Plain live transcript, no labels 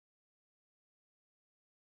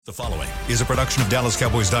The following is a production of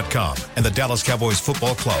DallasCowboys.com and the Dallas Cowboys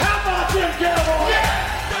Football Club. How about them Cowboys?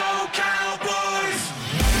 Yeah! Go Cowboys!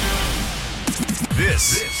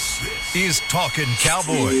 This is Talkin'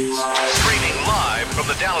 Cowboys. Streaming live from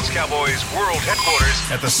the Dallas Cowboys World Headquarters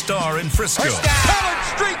at the Star in Frisco. Pollard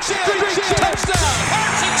streaks in. Touchdown.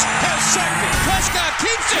 Parsons has sacked it. Prescott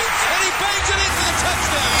keeps it, and he bangs it in for the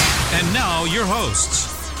touchdown. And now your hosts,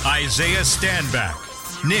 Isaiah Stanback,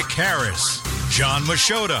 Nick Harris, John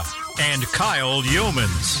Machota, and Kyle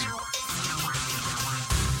Yeomans.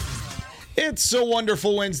 It's a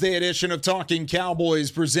wonderful Wednesday edition of Talking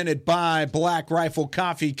Cowboys presented by Black Rifle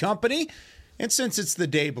Coffee Company. And since it's the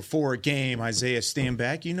day before a game, Isaiah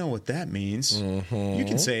Stanback, you know what that means. Mm-hmm. You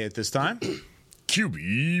can say it this time.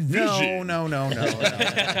 QB Vision. No.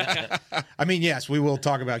 I mean, yes, we will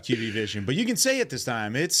talk about QB Vision, but you can say it this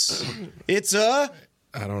time. It's a...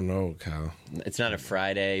 I don't know, Kyle. It's not a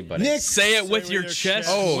Friday, but Nick, say it with your chest.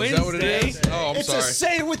 Oh, Wednesday. is that what it is? Oh, I'm it's sorry. a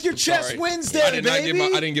say it with your chest Sorry. Wednesday, I baby.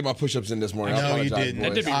 didn't get my push-ups in this morning. No, I you apologize, didn't. boys.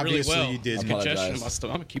 That did me really Obviously well. you did. It's congestion in my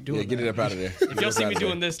stomach. I'm gonna keep doing Yeah, get that. it up out of there. If y'all see me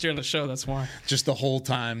doing this during the show, that's why. Just the whole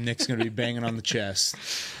time, Nick's going to be banging on the chest.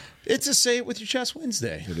 It's a say it with your chest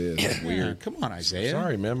Wednesday. It is. It's weird. Yeah, come on, Isaiah.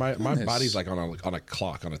 Sorry, man. My Goodness. body's like on a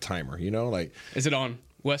clock, on a timer. You know, like. Is it on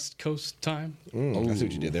West Coast time? I see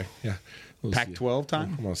what you did there. Yeah. Pac-12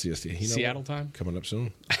 time? Come on, CST. You know Seattle what? time? Coming up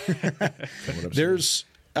soon. There's,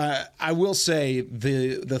 I will say,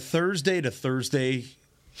 the Thursday to Thursday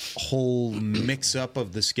whole mix-up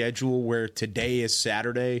of the schedule where today is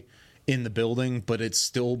Saturday in the building, but it's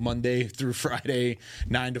still Monday through Friday,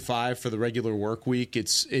 9 to 5 for the regular work week.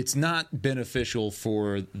 It's not beneficial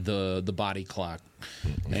for the body clock.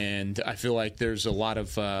 And I feel like there's a lot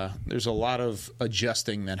of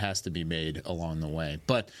adjusting that has to be made along the way.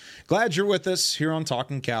 But glad you're with us here on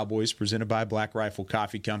Talking Cowboys, presented by Black Rifle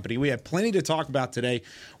Coffee Company. We have plenty to talk about today.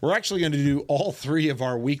 We're actually going to do all three of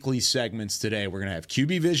our weekly segments today. We're going to have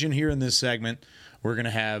QB Vision here in this segment. We're going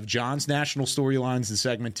to have John's national storylines in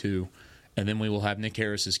segment 2, and then we will have Nick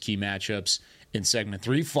Harris's key matchups in segment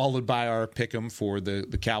 3, followed by our pick'em for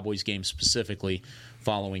the Cowboys game specifically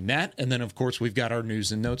following that. And then, of course, we've got our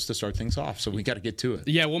news and notes to start things off, so we got to get to it.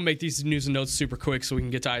 Yeah, we'll make these news and notes super quick so we can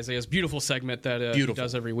get to Isaiah's beautiful segment that he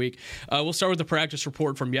does every week. We'll start with the practice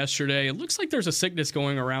report from yesterday. It looks like there's a sickness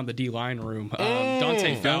going around the D-line room.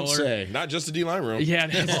 Dante Fowler. Not just the D-line room. Yeah,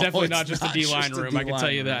 it's definitely not just the not D-line just the room. I can D-line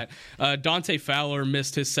tell you room. that. Dante Fowler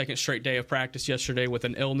missed his second straight day of practice yesterday with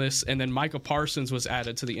an illness, and then Micah Parsons was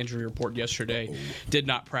added to the injury report yesterday. Did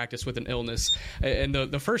not practice with an illness. And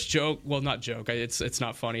the first joke, well, not joke, it's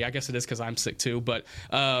not funny. I guess it is because I'm sick too. But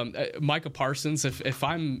Micah Parsons, if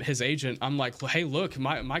I'm his agent, I'm like, hey, look,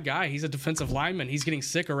 my guy, he's a defensive lineman. He's getting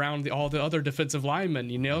sick around all the other defensive linemen,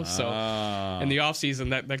 you know? So in the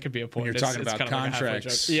offseason, that could be a point. When you're talking about kind of contracts. like a halfway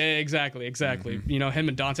joke. Yeah, exactly. Mm-hmm. You know, him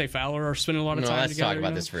and Dante Fowler are spending a lot of time let's together. talk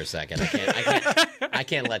about this for a second. I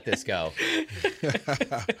can't let this go.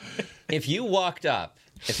 If you walked up,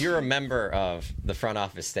 if you're a member of the front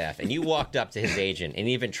office staff and you walked up to his agent and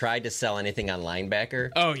even tried to sell anything on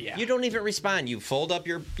linebacker, oh yeah, you don't even respond. You fold up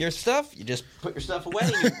your stuff, you just put your stuff away,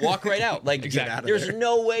 and you walk right out. Like exactly. There's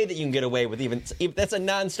no way that you can get away with even that's a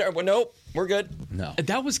non-starter. Well, nope, we're good. No,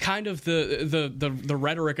 that was kind of the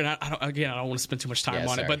rhetoric, and I don't want to spend too much time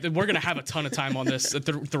on it, but we're going to have a ton of time on this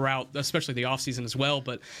throughout, especially the offseason as well.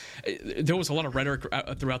 But there was a lot of rhetoric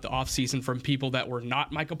throughout the offseason from people that were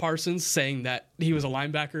not Micah Parsons saying that he was a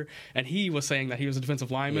linebacker, and he was saying that he was a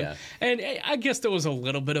defensive lineman. Yeah. And I guess there was a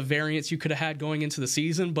little bit of variance you could have had going into the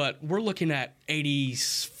season, but we're looking at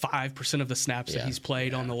 85% of the snaps that he's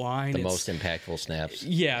played on the line. The most impactful snaps.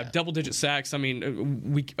 Yeah, double-digit sacks. I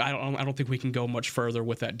mean, I don't think we can go much further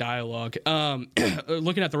with that dialogue.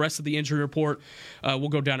 Looking at the rest of the injury report, we'll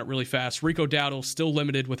go down it really fast. Rico Dowdle still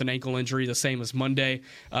limited with an ankle injury, the same as Monday.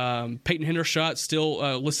 Peyton Hendershot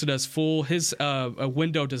still listed as full. His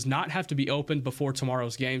window does not have to be opened before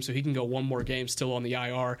tomorrow's game, so he can go one more game still on the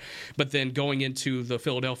IR. But then going into the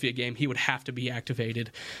Philadelphia game, he would have to be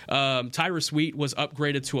activated. Tyrus Wheat was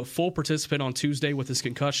upgraded to a full participant on Tuesday with his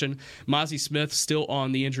concussion. Mozzie Smith still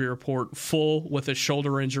on the injury report, full with a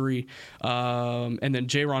shoulder injury. And then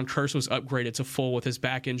Jaron Kearse was upgraded to full with his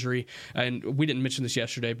back injury. And we didn't mention this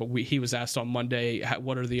yesterday, but he was asked on Monday,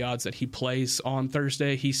 what are the odds that he plays on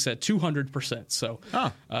Thursday? He said 200%. So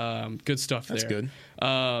good stuff there. That's good.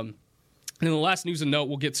 And then the last news and note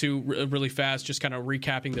we'll get to really fast, just kind of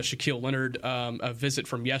recapping the Shaquille Leonard visit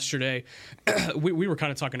from yesterday. we were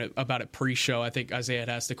kind of talking about it pre-show. I think Isaiah had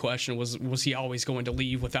asked the question, was he always going to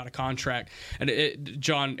leave without a contract? And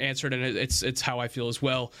John answered, and it's how I feel as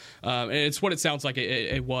well. And it's what it sounds like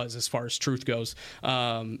it was as far as truth goes.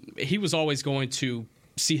 He was always going to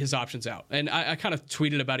see his options out. And I kind of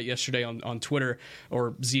tweeted about it yesterday on Twitter,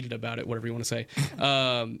 or zeeted about it, whatever you want to say.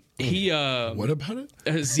 What about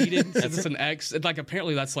it? Zeeted, since it's an X. Like,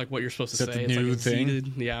 apparently that's like what you're supposed to Is that say. the new it's like thing?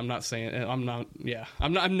 Zeeted. Yeah, I'm not saying.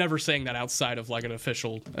 I'm never saying that outside of like an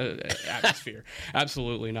official atmosphere.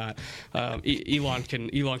 Absolutely not. Elon can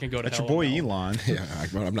go to That's hell. your boy on that one. Elon.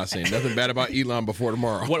 Yeah, I'm not saying nothing bad about Elon before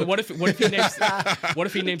tomorrow. What if he names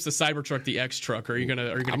the Cybertruck the X truck? Are you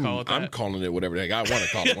gonna call it that? I'm calling it whatever the heck I want to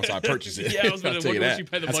call it once I purchase it. Yeah, I was gonna. I'll tell you What that. you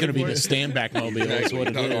pay the That's money going to be for the it? stand-back mobile. That's what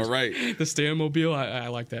it is. All right. The Stanmobile. I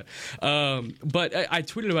like that. But I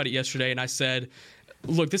tweeted about it yesterday, and I said,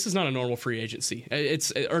 look, this is not a normal free agency.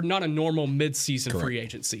 Or not a normal mid-season free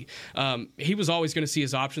agency. He was always going to see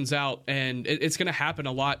his options out, and it's going to happen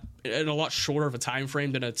in a lot shorter of a time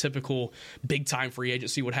frame than a typical big-time free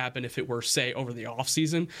agency would happen if it were, say, over the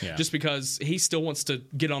offseason. Yeah. Just because he still wants to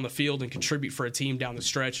get on the field and contribute for a team down the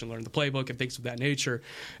stretch and learn the playbook and things of that nature.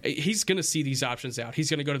 He's going to see these options out. He's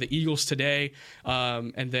going to go to the Eagles today,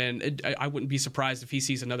 and then I wouldn't be surprised if he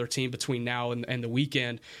sees another team between now and the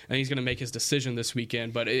weekend, and he's going to make his decision this weekend.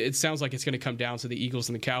 But it sounds like it's going to come down to the Eagles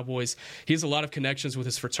and the Cowboys. He has a lot of connections with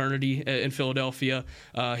his fraternity in Philadelphia.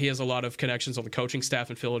 He has a lot of connections on the coaching staff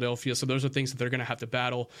in Philadelphia. So those are things that they're going to have to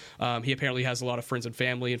battle. He apparently has a lot of friends and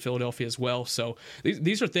family in Philadelphia as well. So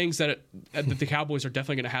these are things that the Cowboys are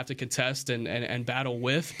definitely going to have to contest and battle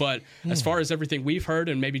with. But as far as everything we've heard,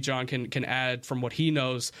 and maybe John can add from what he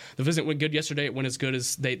knows, the visit went good yesterday. It went as good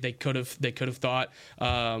as they could have thought.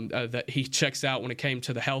 That he checks out when it came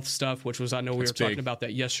to the health stuff, which was, I know we were talking about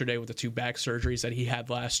that yesterday with the 2 back surgeries that he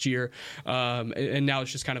had last year, and now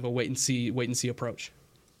it's just kind of a wait and see approach.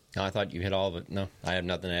 No, I thought you hit all of it. No, I have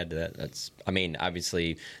nothing to add to that.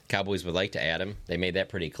 Obviously, Cowboys would like to add him. They made that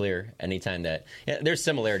pretty clear. Anytime there's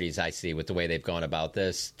similarities I see with the way they've gone about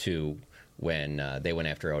this to when they went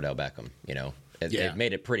after Odell Beckham. They've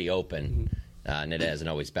made it pretty open. And it hasn't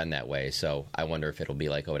always been that way. So I wonder if it'll be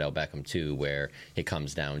like Odell Beckham, too, where it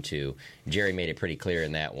comes down to Jerry made it pretty clear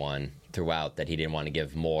in that one throughout that he didn't want to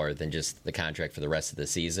give more than just the contract for the rest of the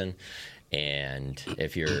season. And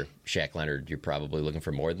if you're Shaq Leonard, you're probably looking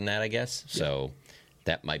for more than that, I guess. So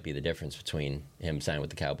that might be the difference between him signing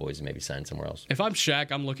with the Cowboys and maybe signing somewhere else. If I'm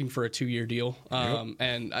Shaq, I'm looking for a 2-year deal.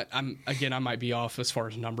 And I might be off as far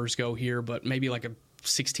as numbers go here, but maybe like a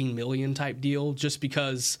 $16 million type deal, just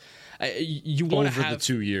because you want to have over the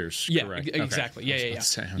 2 years. Yeah, correct. exactly. Okay.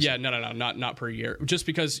 Yeah. No, not per year. Just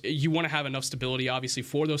because you want to have enough stability, obviously,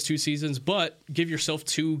 for those 2 seasons, but give yourself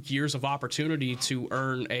 2 years of opportunity to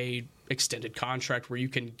earn a extended contract where you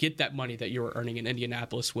can get that money that you were earning in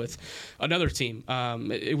Indianapolis with another team.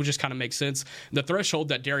 It would just kind of make sense. The threshold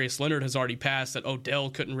that Darius Leonard has already passed, that Odell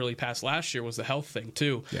couldn't really pass last year, was the health thing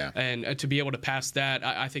too. Yeah. And to be able to pass that,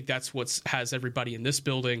 I think that's what has everybody in this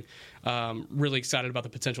building really excited about the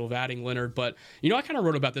potential of adding Leonard. But I kind of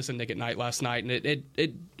wrote about this in Nick at Night last night, and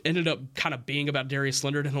it ended up kind of being about Darius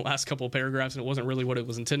Leonard in the last couple of paragraphs, and it wasn't really what it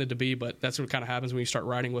was intended to be. But that's what kind of happens when you start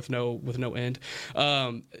writing with no end.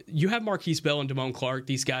 You have Marquise Bell and Damone Clark,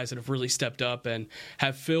 these guys that have really stepped up and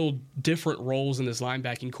have filled different roles in this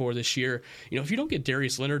linebacking core this year. If you don't get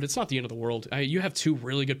Darius Leonard, it's not the end of the world. You have 2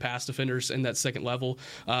 really good pass defenders in that second level.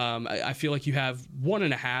 I feel like you have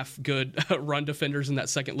 1.5 good run defenders in that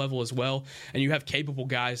second level as well, and you have capable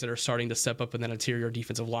guys that are starting to step up in that interior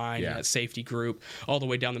defensive line, that safety group, all the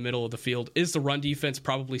way down the middle of the field. Is the run defense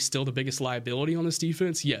probably still the biggest liability on this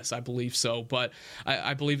defense? Yes, I believe so, but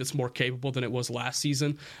I believe it's more capable than it was last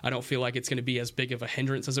season. I don't feel like it's going to be as big of a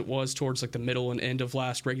hindrance as it was towards like the middle and end of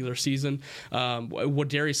last regular season. Would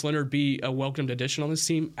Darius Leonard be a welcomed addition on this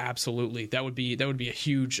team? Absolutely. That would be a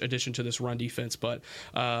huge addition to this run defense, but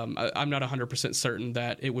I'm not 100% certain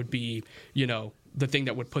that it would be, the thing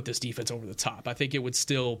that would put this defense over the top. I think it would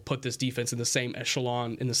still put this defense in the same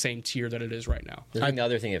echelon, in the same tier that it is right now. The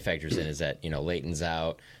other thing that factors in is that, Leighton's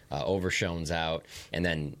out, Overshown's out, and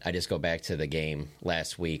then I just go back to the game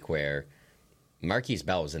last week where Marquise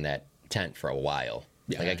Bell was in that tent for a while.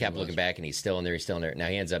 Yeah, I kept looking back, and he's still in there. Now,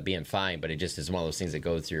 he ends up being fine, but it just is one of those things that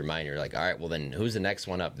goes through your mind. You're like, all right, well, then who's the next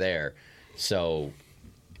one up there? So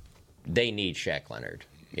they need Shaq Leonard.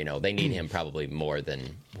 They need him probably more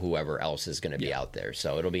than whoever else is going to be out there.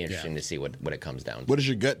 So it'll be interesting to see what it comes down to. What does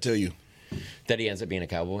your gut tell you? That he ends up being a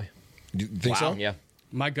Cowboy. You think so? Yeah.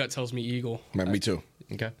 My gut tells me Eagle. Me too.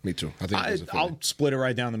 Okay. Me too. I think I'll split it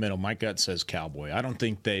right down the middle. My gut says Cowboy. I don't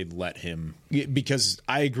think they'd let him, because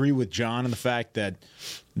I agree with John in the fact that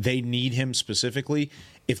they need him specifically.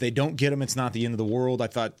 If they don't get him, it's not the end of the world. I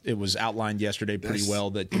thought it was outlined yesterday pretty well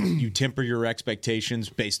that you temper your expectations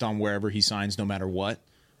based on wherever he signs, no matter what.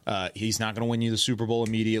 He's not going to win you the Super Bowl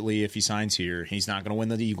immediately if he signs here. He's not going to win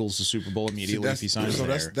the Eagles the Super Bowl immediately if he signs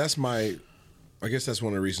there. I guess that's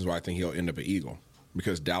one of the reasons why I think he'll end up an Eagle.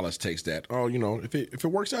 Because Dallas takes that, if it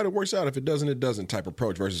works out, it works out. If it doesn't, it doesn't type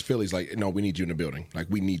approach. Versus Philly's like, no, we need you in the building. Like,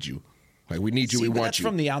 we need you. Like, we need you. We want that's you.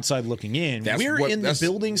 From the outside looking in. We're in the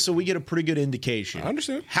building, so we get a pretty good indication. I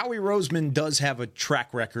understand. Howie Roseman does have a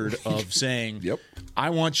track record of saying, yep,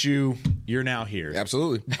 I want you. You're now here.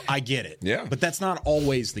 Absolutely. I get it. Yeah. But that's not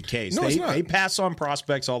always the case. No, it's not. They pass on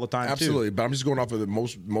prospects all the time, Absolutely. too. But I'm just going off of the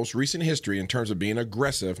most recent history in terms of being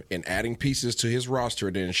aggressive and adding pieces to his roster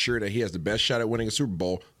to ensure that he has the best shot at winning a Super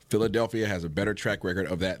Bowl. Philadelphia has a better track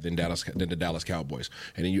record of that than the Dallas Cowboys.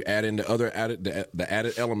 And then you add in the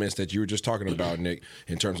added elements that you were just talking about, Nick,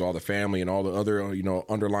 in terms of all the family and all the other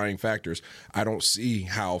underlying factors. I don't see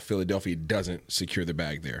how Philadelphia doesn't secure the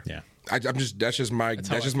bag there. Yeah, that's just my gut.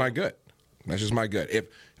 That's just my gut. If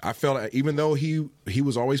I felt, even though he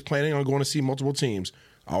was always planning on going to see multiple teams,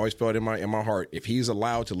 I always felt in my heart, if he's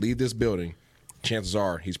allowed to leave this building, chances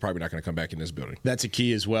are he's probably not going to come back in this building. That's a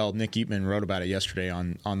key as well. Nick Eatman wrote about it yesterday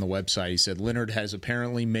on the website. He said Leonard has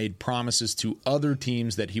apparently made promises to other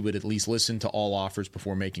teams that he would at least listen to all offers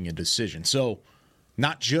before making a decision. So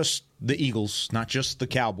not just the Eagles, not just the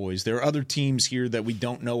Cowboys. There are other teams here that we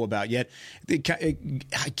don't know about yet.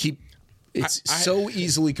 It's so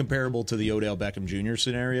easily comparable to the Odell Beckham Jr.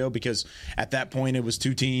 scenario because at that point it was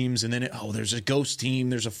two teams and then there's a ghost team,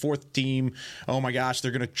 there's a fourth team. Oh my gosh, they're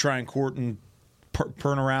going to try and court and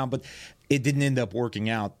turn around, but it didn't end up working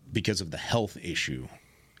out because of the health issue.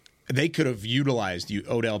 They could have utilized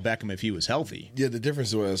Odell Beckham if he was healthy. Yeah, the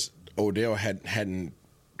difference was Odell hadn't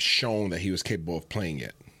shown that he was capable of playing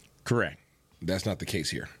yet. Correct. That's not the case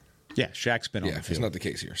here. Yeah, Shaq's been on the field. It's not the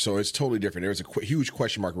case here. So it's totally different. There's a huge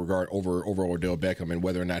question mark over Odell Beckham and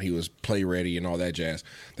whether or not he was play ready and all that jazz.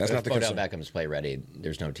 That's not the case. Odell Beckham's play ready,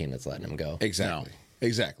 there's no team that's letting him go. Exactly. No.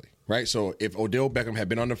 Exactly. Right? So if Odell Beckham had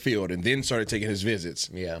been on the field and then started taking his visits,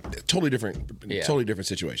 totally different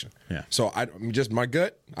situation. Yeah. So just my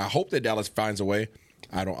gut, I hope that Dallas finds a way.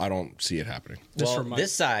 I don't see it happening. Well,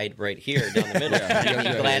 this side right here down the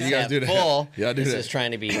middle, glass half full. This is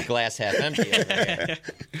trying to be glass half empty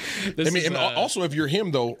over here. Also, if you're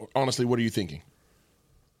him, though, honestly, what are you thinking?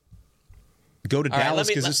 Go to Dallas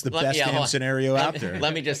because it's the best damn scenario out there.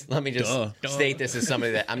 Let me just state this as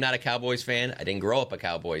somebody that I'm not a Cowboys fan. I didn't grow up a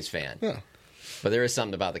Cowboys fan. Yeah. But there is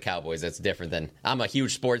something about the Cowboys that's different than I'm a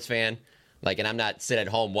huge sports fan. And I'm not sit at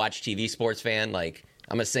home watch TV sports fan.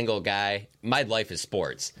 I'm a single guy. My life is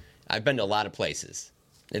sports. I've been to a lot of places.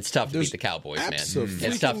 It's tough to beat the Cowboys, man.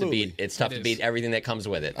 It's tough to beat. It's tough to beat everything that comes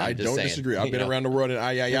with it. I don't disagree. I've been around the world, and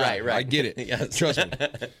right. I get it. Yes. Trust me.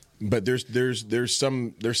 But there's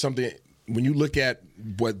something. When you look at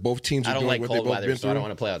what both teams are doing, I don't like cold weather, so I don't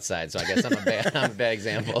want to play outside. So I guess I'm a bad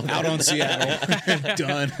example. Out on Seattle,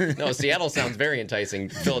 done. No, Seattle sounds very enticing.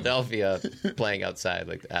 Philadelphia playing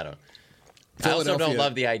outside, I also don't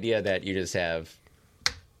love the idea that you just have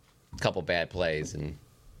a couple bad plays and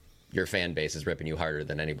your fan base is ripping you harder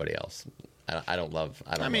than anybody else. I don't love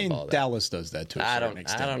all that. Dallas does that too. I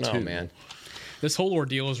don't know, man. This whole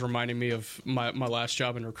ordeal is reminding me of my last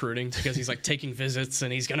job in recruiting because he's taking visits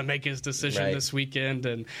and he's going to make his decision this weekend.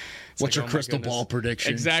 And what's your crystal ball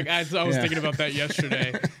prediction? Exactly. I was thinking about that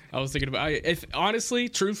yesterday. I was thinking about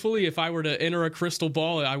truthfully, if I were to enter a crystal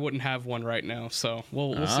ball, I wouldn't have one right now. So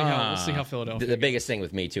we'll see how Philadelphia. The biggest thing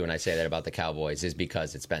with me too, and I say that about the Cowboys, is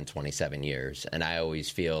because it's been 27 years, and I always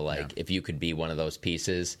feel like if you could be one of those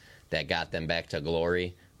pieces that got them back to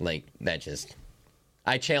glory, that just.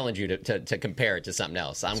 I challenge you to compare it to something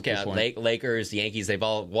else. Lakers, Yankees, they've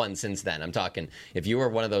all won since then. I'm talking, if you were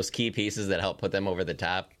one of those key pieces that helped put them over the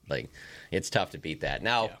top, it's tough to beat that.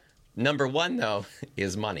 Now, number one, though,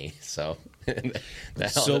 is money. So,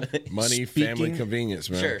 money, family, convenience,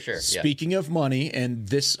 man. Sure. Speaking of money, and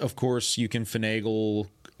this, of course, you can finagle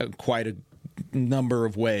quite a number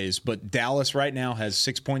of ways, but Dallas right now has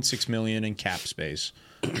 $6.6 million in cap space.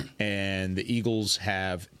 And the Eagles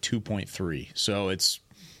have 2.3, so it's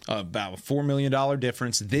about a $4 million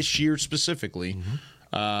difference this year specifically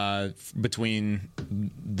between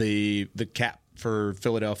the cap for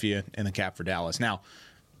Philadelphia and the cap for Dallas. Now,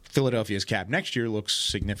 Philadelphia's cap next year looks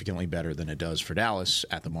significantly better than it does for Dallas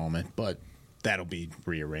at the moment, but that'll be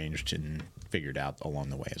rearranged and figured out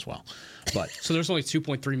along the way as well. But so there's only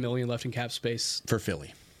 2.3 million left in cap space for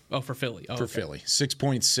Philly. Oh, for Philly. For Philly.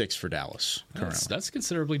 6.6 for Dallas currently. That's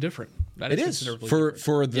considerably different. It is.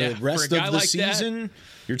 For the rest of the season,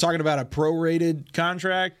 you're talking about a prorated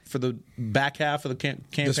contract for the back half of the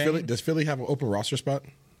campaign. Does Philly have an open roster spot?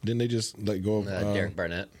 Didn't they just let go of Derek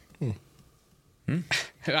Barnett?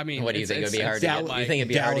 I mean, what do you think? It'd be hard to get. You think it'd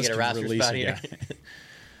be hard to get a roster spot here?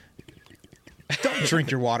 Don't drink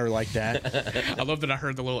your water like that. I love that I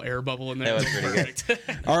heard the little air bubble in there. That was pretty good.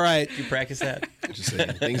 All right. Did you practice that? Just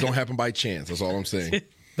saying, things don't happen by chance. That's all I'm saying.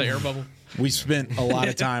 The air bubble. We spent a lot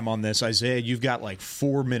of time on this. Isaiah, you've got like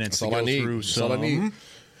 4 minutes to go through. That's all I need. He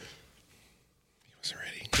was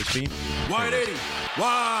ready. 16. Wide 80.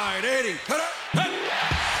 Wide 80.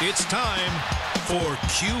 It's time for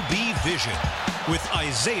QB Vision with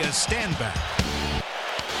Isaiah Standback.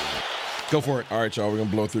 Go for it. All right, y'all. We're going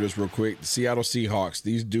to blow through this real quick. The Seattle Seahawks,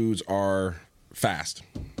 these dudes are fast.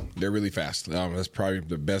 They're really fast. That's probably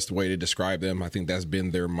the best way to describe them. I think that's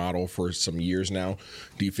been their model for some years now.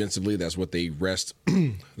 Defensively, that's what they rest.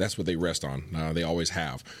 That's what they rest on. They always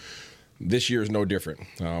have. This year is no different.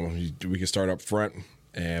 We can start up front,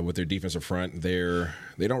 and with their defensive front, they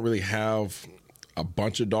don't really have a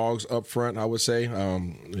bunch of dogs up front. I would say,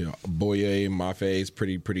 Boye Mafe is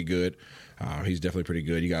pretty good. He's definitely pretty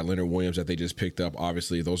good. You got Leonard Williams that they just picked up.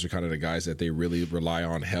 Obviously, those are kind of the guys that they really rely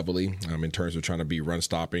on heavily in terms of trying to be run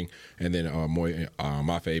stopping. And then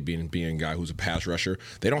Mafe being a guy who's a pass rusher.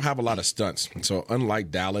 They don't have a lot of stunts. So unlike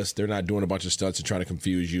Dallas, they're not doing a bunch of stunts and trying to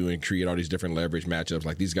confuse you and create all these different leverage matchups.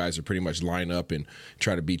 Like these guys are pretty much line up and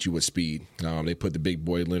try to beat you with speed. They put the big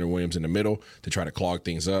boy Leonard Williams in the middle to try to clog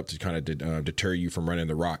things up, to kind of deter you from running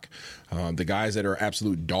the rock. The guys that are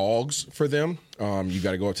absolute dogs for them, you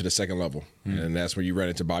got to go up to the second level. And that's where you run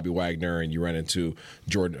into Bobby Wagner and you run into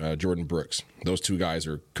Jordan Brooks. Those two guys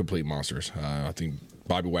are complete monsters. I think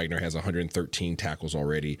Bobby Wagner has 113 tackles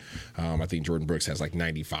already. I think Jordan Brooks has like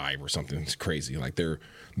 95 or something. It's crazy. Like they're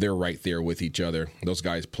right there with each other. Those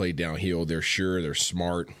guys play downhill. They're sure. They're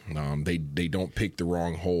smart. They don't pick the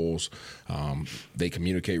wrong holes. They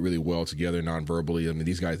communicate really well together non-verbally. I mean,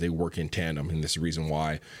 these guys, they work in tandem, and this is the reason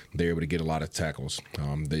why they're able to get a lot of tackles.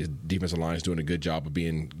 The defensive line is doing a good job of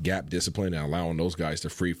being gap disciplined and allowing those guys to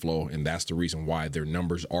free flow, and that's the reason why their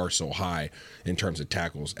numbers are so high in terms of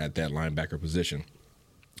tackles at that linebacker position.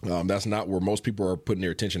 That's not where most people are putting their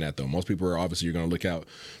attention at, though. Most people are obviously you're going to look out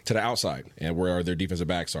to the outside and where their defensive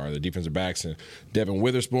backs are. The defensive backs, and Devin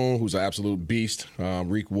Witherspoon, who's an absolute beast.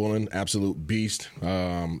 Reek Woolen, absolute beast.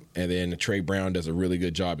 And then Trey Brown does a really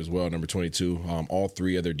good job as well, number 22. All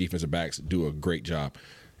three of their defensive backs do a great job.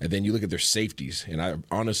 And then you look at their safeties, and I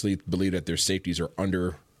honestly believe that their safeties are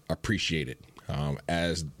underappreciated.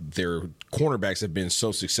 As their cornerbacks have been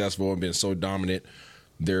so successful and been so dominant,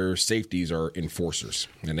 their safeties are enforcers,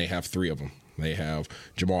 and they have three of them. They have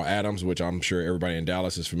Jamal Adams, which I'm sure everybody in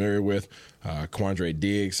Dallas is familiar with. Quandre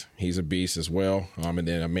Diggs, he's a beast as well. And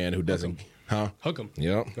then a man who doesn't... Hook 'em.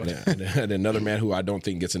 Yep. And another man who I don't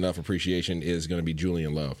think gets enough appreciation is going to be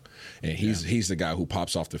Julian Love. And he's the guy who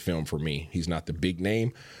pops off the film for me. He's not the big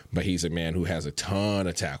name, but he's a man who has a ton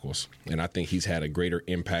of tackles. And I think he's had a greater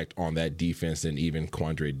impact on that defense than even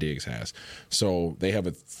Quandre Diggs has. So they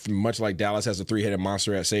have much like Dallas has a three-headed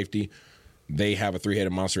monster at safety, they have a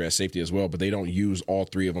three-headed monster at safety as well, but they don't use all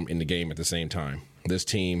three of them in the game at the same time. This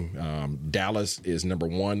team, Dallas is number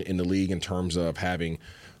one in the league in terms of having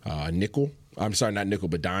nickel. I'm sorry, not nickel,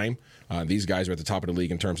 but dime. These guys are at the top of the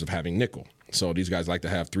league in terms of having nickel. So these guys like to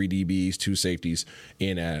have three DBs, two safeties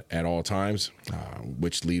in at all times,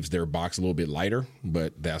 which leaves their box a little bit lighter.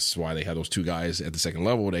 But that's why they have those two guys at the second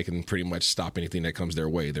level. They can pretty much stop anything that comes their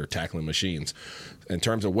way. They're tackling machines. In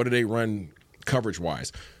terms of what do they run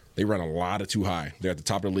coverage-wise, they run a lot of too high. They're at the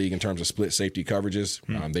top of the league in terms of split safety coverages.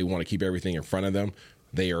 They want to keep everything in front of them.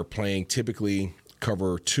 They are playing typically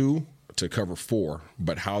cover 2 to cover 4,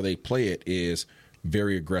 but how they play it is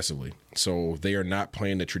very aggressively. So they are not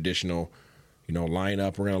playing the traditional, line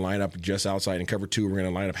up. We're going to line up just outside in cover 2. We're going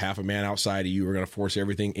to line up half a man outside of you. We're going to force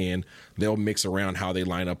everything in. They'll mix around how they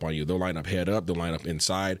line up on you. They'll line up head up. They'll line up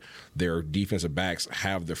inside. Their defensive backs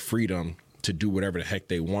have the freedom to do whatever the heck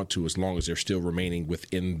they want to as long as they're still remaining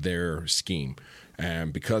within their scheme.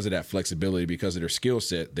 And because of that flexibility, because of their skill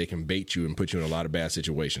set, they can bait you and put you in a lot of bad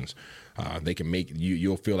situations. They can make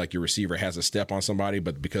you'll feel like your receiver has a step on somebody,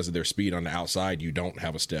 but because of their speed on the outside, you don't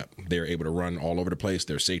have a step. They're able to run all over the place.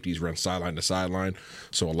 Their safeties run sideline to sideline.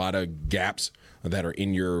 So a lot of gaps that are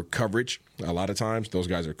in your coverage, a lot of times those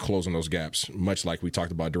guys are closing those gaps, much like we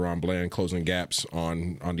talked about Deron Bland closing gaps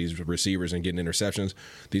on these receivers and getting interceptions.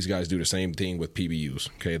 These guys do the same thing with PBUs.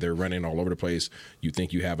 Okay, they're running all over the place. You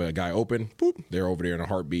think you have a guy open, boop, they're over there in a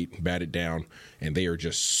heartbeat, bat it down, and they are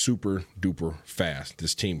just super duper fast.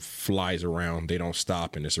 This team flies around. They don't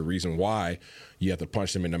stop, and it's a reason why you have to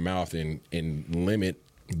punch them in the mouth and limit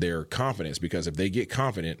their confidence, because if they get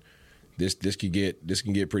confident, this can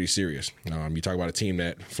get pretty serious. You talk about a team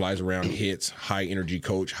that flies around, hits, high energy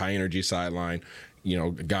coach, high energy sideline,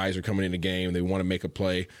 guys are coming in the game, they want to make a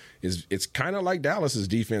play. It's kind of like Dallas's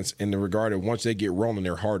defense in the regard of once they get rolling,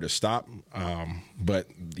 they're hard to stop. But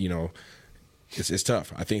it's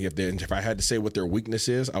tough. I think if I had to say what their weakness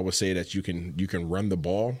is, I would say that you can run the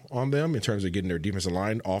ball on them in terms of getting their defensive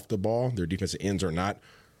line off the ball. Their defensive ends are not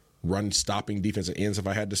run-stopping defensive ends, if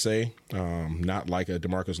I had to say. Not like a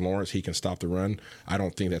DeMarcus Lawrence. He can stop the run. I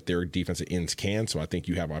don't think that their defensive ends can, so I think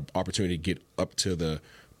you have an opportunity to get up to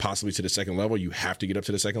possibly to the second level. You have to get up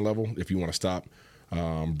to the second level if you want to stop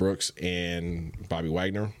Brooks and Bobby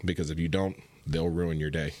Wagner, because if you don't, they'll ruin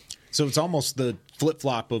your day. So it's almost the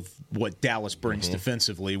flip-flop of what Dallas brings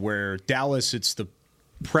defensively, where Dallas, it's the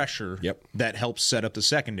pressure that helps set up the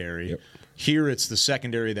secondary. Yep. Here, it's the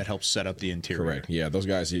secondary that helps set up the interior. Correct. Yeah, those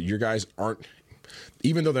guys, your guys aren't,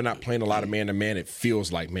 even though they're not playing a lot of man-to-man, it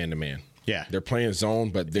feels like man-to-man. Yeah. They're playing zone,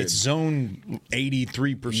 but it's zone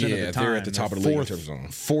 83% of the time. They're at the top of the league in terms of zone.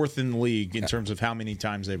 Fourth in the league in terms of how many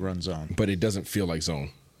times they run zone. But it doesn't feel like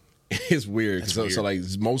zone. It's weird. So like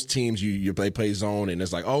most teams, they play zone, and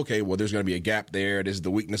it's like, okay, well, there's going to be a gap there. This is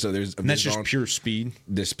the weakness of this. And that's just pure speed.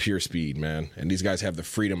 This pure speed, man. And these guys have the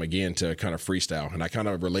freedom again to kind of freestyle. And I kind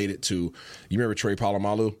of relate it to, you remember Troy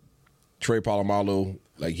Polamalu? Troy Polamalu,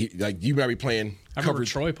 you might be playing. I remember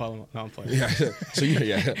Troy Polamalu. No, I'm playing.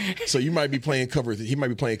 Yeah. So you might be playing cover. He might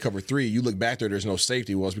be playing cover 3. You look back there. There's no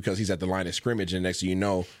safety. Well, it's because he's at the line of scrimmage, and next thing you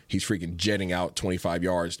know, he's freaking jetting out 25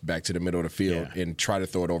 yards back to the middle of the field and try to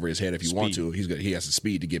throw it over his head if you want to. He has the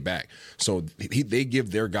speed to get back. So they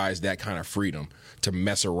give their guys that kind of freedom to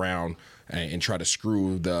mess around and try to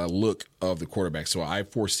screw the look of the quarterback. So I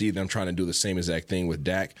foresee them trying to do the same exact thing with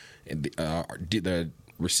Dak. And the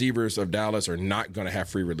receivers of Dallas are not going to have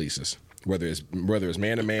free releases, whether it's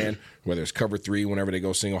man-to-man, whether it's cover 3 whenever they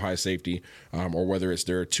go single high safety, or whether it's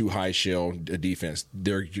their 2 high shell defense.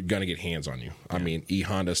 They're going to get hands on you. I mean,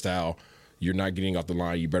 Honda style, you're not getting off the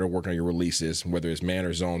line. You better work on your releases, whether it's man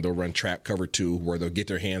or zone. They'll run trap cover 2 where they'll get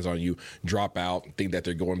their hands on you, drop out, think that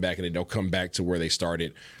they're going back, and then they'll come back to where they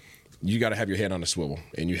started. You got to have your head on the swivel,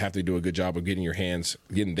 and you have to do a good job of getting their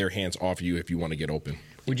hands off you if you want to get open.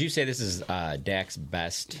 Would you say this is Dak's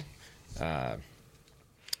best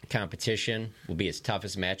competition? Will be his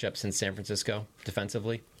toughest matchup since San Francisco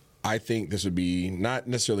defensively? I think this would be not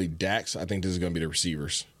necessarily Dak's. I think this is going to be the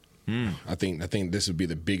receivers. I think this would be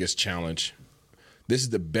the biggest challenge. This is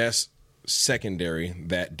the best secondary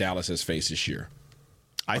that Dallas has faced this year.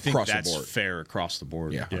 I think that's fair across the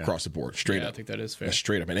board. Yeah, across the board, straight up. I think that is fair. That's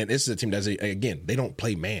straight up. And this is a team that, again, they don't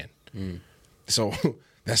play man. So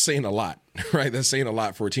that's saying a lot, right? That's saying a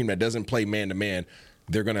lot for a team that doesn't play man-to-man.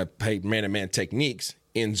 They're going to play man-to-man techniques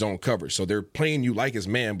in zone coverage. So they're playing you like as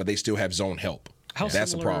man, but they still have zone help.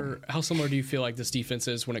 That's the problem. How similar do you feel like this defense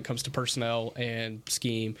is when it comes to personnel and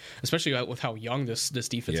scheme, especially with how young this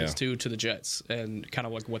defense is to the Jets and kind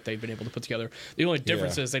of like what they've been able to put together? The only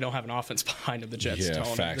difference is they don't have an offense behind them. The Jets,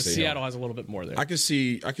 facts. Seattle has a little bit more there. I can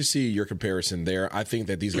see your comparison there. I think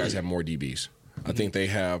that these guys have more DBs. I think they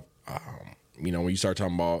have. When you start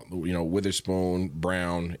talking about Witherspoon,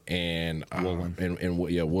 Brown, and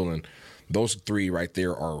Woolen, those 3 right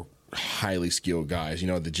there are highly skilled guys.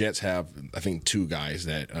 The Jets have, I think, 2 guys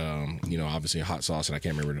that, obviously Hot Sauce, and I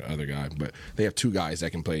can't remember the other guy, but they have 2 guys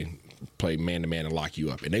that can play man-to-man and lock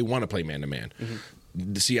you up, and they want to play man-to-man.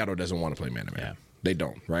 The Seattle doesn't want to play man-to-man. Yeah. They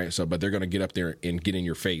don't, right? So, but they're going to get up there and get in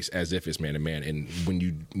your face as if it's man-to-man, and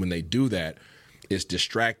when they do that, it's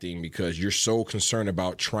distracting because you're so concerned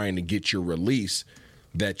about trying to get your release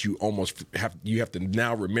that you almost have to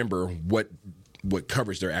now remember what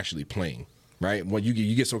coverage they're actually playing. Right? When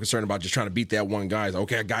you get so concerned about just trying to beat that one guy, it's like,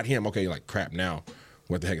 okay, I got him. Okay, like crap now.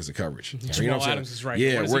 What the heck is the coverage? Jamal Adams is right.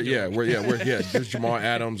 Yeah, there's Jamal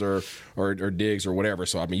Adams or Diggs or whatever.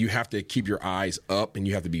 So I mean, you have to keep your eyes up and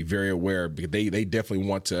you have to be very aware because they definitely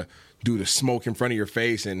want to do the smoke in front of your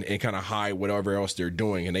face and kind of hide whatever else they're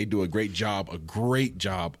doing. And they do a great job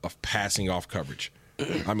of passing off coverage.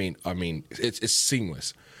 I mean, it's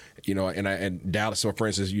seamless. And Dallas. So, for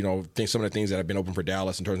instance, think some of the things that have been open for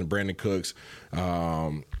Dallas in terms of Brandon Cooks.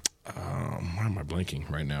 Why am I blanking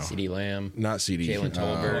right now? CeeDee Lamb, not CeeDee. Jalen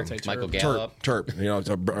Tolbert, Michael Gallup, Turp.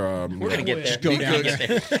 We're gonna get there.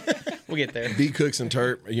 We'll get there. B. Cooks and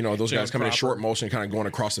Turp. Those guys coming in short motion, kind of going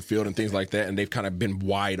across the field and things like that, and they've kind of been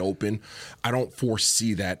wide open. I don't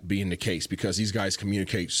foresee that being the case because these guys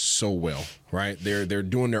communicate so well. right? They're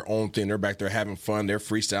doing their own thing. They're back there having fun. They're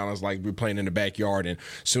freestyling. It's like we're playing in the backyard, and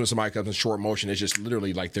as soon as somebody comes in short motion, it's just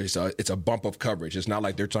literally like it's a bump of coverage. It's not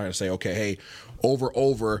like they're trying to say, okay, hey,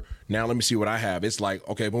 over, now let me see what I have. It's like,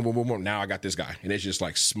 okay, boom, boom, boom, boom, now I got this guy. And it's just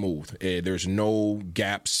like smooth. There's no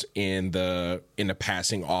gaps in the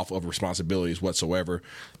passing off of responsibilities whatsoever.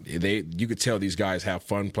 You could tell these guys have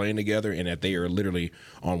fun playing together and that they are literally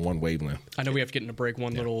on one wavelength. I know we have to get into break.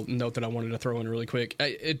 One little note that I wanted to throw in really quick.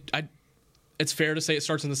 It's fair to say it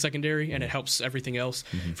starts in the secondary and it helps everything else.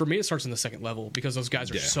 Mm-hmm. For me, it starts in the second level because those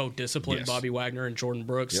guys are so disciplined. Yes. Bobby Wagner and Jordan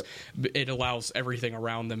Brooks. Yep. It allows everything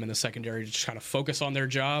around them in the secondary to just kind of focus on their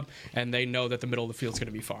job, and they know that the middle of the field is going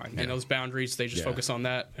to be fine. And those boundaries, they just focus on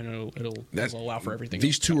that, and it'll allow for everything.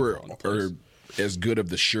 These two are as good of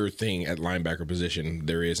the sure thing at linebacker position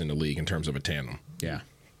there is in the league in terms of a tandem. Yeah.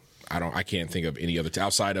 I can't think of any other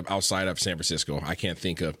outside of San Francisco. I can't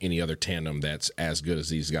think of any other tandem that's as good as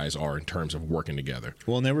these guys are in terms of working together.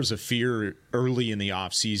 Well, and there was a fear early in the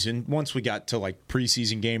offseason. Once we got to like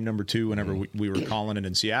preseason game number 2, whenever we were calling it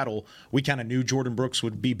in Seattle, we kind of knew Jordan Brooks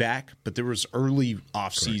would be back, but there was early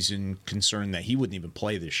offseason concern that he wouldn't even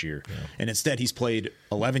play this year. Yeah. And instead, he's played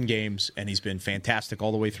 11 games and he's been fantastic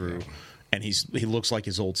all the way through. Yeah. And he looks like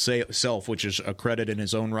his old self, which is a credit in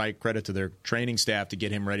his own right, credit to their training staff to get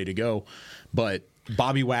him ready to go. But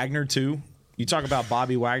Bobby Wagner, too. You talk about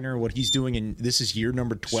Bobby Wagner, what he's doing, and this is year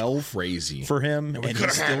number 12 it's crazy for him, and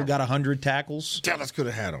he's still got 100 tackles. Dallas could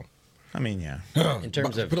have had him. I mean, yeah. In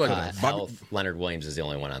terms of health, Leonard Williams is the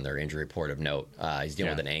only one on their injury report of note. He's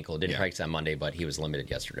dealing with an ankle. Didn't practice on Monday, but he was limited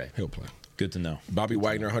yesterday. He'll play. Good to know. Bobby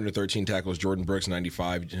Wagner, 113 tackles. Jordan Brooks,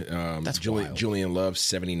 95. That's Julian Love,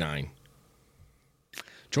 79.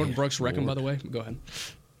 Jordan Brooks, Reckham, by the way. Go ahead.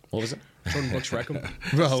 What was it? Jordan Brooks, Reckham.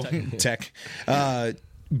 Well, Tech.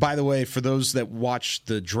 By the way, for those that watch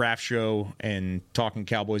the draft show and Talking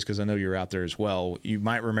Cowboys, because I know you're out there as well, you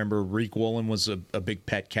might remember Reek Woolen was a big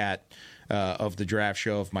pet cat of the draft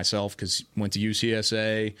show of myself because went to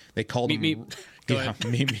UCSA. They called him.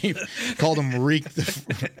 Called him Reek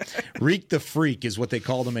the Freak is what they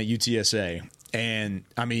called him at UTSA. And,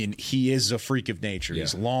 I mean, he is a freak of nature. Yeah.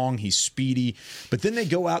 He's long, he's speedy. But then they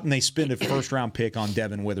go out and they spend a first-round pick on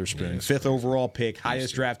Devin Witherspoon, 5th overall pick,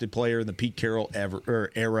 highest drafted player in the Pete Carroll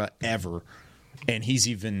era ever. And he's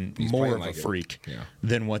even more of a freak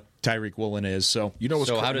than what Tyreek Woolen is. So, you know what's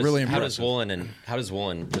really impressive? How does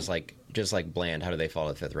Woolen, just like Bland, how do they fall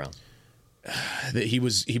to the 5th round?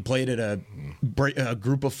 He played at a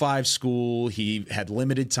group of 5 school. He had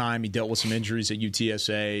limited time. He dealt with some injuries at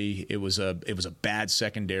UTSA. It was a bad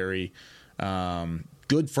secondary.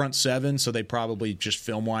 Good front 7, so they probably just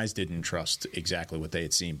film wise didn't trust exactly what they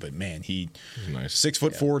had seen. But man, he's nice.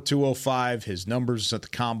 6'4", 205. His numbers at the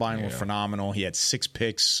combine were phenomenal. He had 6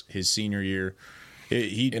 picks his senior year.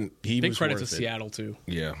 He big credit to Seattle too.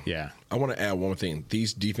 Yeah. I want to add one more thing.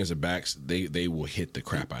 These defensive backs, they will hit the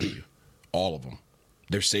crap out of you. All of them.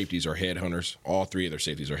 Their safeties are headhunters. All 3 of their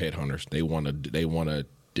safeties are headhunters. They want to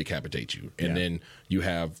decapitate you. And then you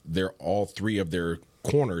have all 3 of their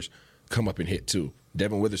corners come up and hit too.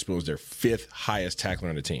 Devin Witherspoon is their 5th highest tackler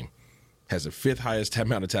on the team. Has the 5th highest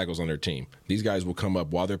amount of tackles on their team. These guys will come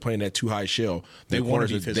up while they're playing that too high shell. They want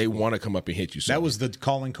to come up and hit you. That was the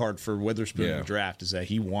calling card for Witherspoon in the draft, is that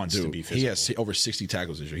he wants to be physical. He has over 60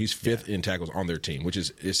 tackles this year. He's 5th in tackles on their team, which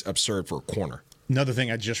is absurd for a corner. Another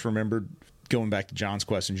thing I just remembered, going back to John's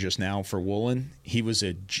question just now for Woolen, he was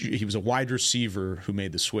a wide receiver who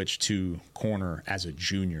made the switch to corner as a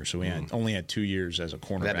junior, so he only had 2 years as a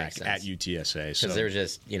cornerback at UTSA. Because there's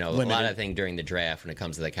just a lot of things during the draft when it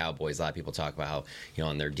comes to the Cowboys. A lot of people talk about how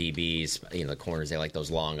on their DBs, the corners, they like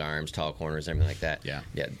those long arms, tall corners, everything like that. Yeah.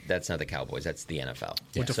 That's not the Cowboys. That's the NFL.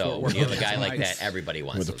 Yeah. So when you have a guy like that, everybody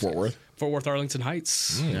wants. With the Fort Worth Arlington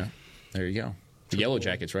Heights. Yeah, there you go. The Yellow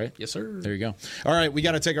Jackets, right? Yes, sir. There you go. All right, we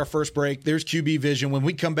got to take our first break. There's QB Vision. When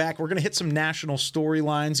we come back, we're going to hit some national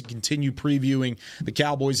storylines and continue previewing the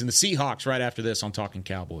Cowboys and the Seahawks right after this on Talking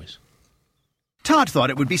Cowboys. Todd thought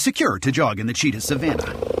it would be secure to jog in the cheetah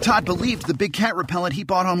savanna. Todd believed the big cat repellent he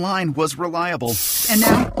bought online was reliable. And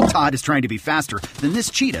now, Todd is trying to be faster than this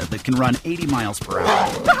cheetah that can run 80 miles per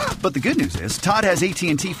hour. But the good news is, Todd has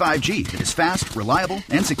AT&T 5G that is fast, reliable,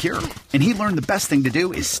 and secure. And he learned the best thing to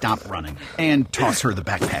do is stop running and toss her the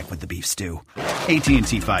backpack with the beef stew. AT&T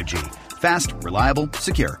 5G. Fast, reliable,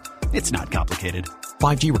 secure. It's not complicated.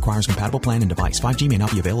 5G requires compatible plan and device. 5G may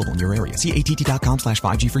not be available in your area. See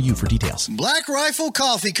att.com/5G for you for details. Black Rifle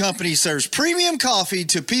Coffee Company serves premium coffee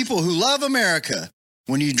to people who love America.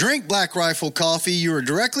 When you drink Black Rifle coffee, you are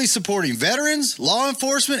directly supporting veterans, law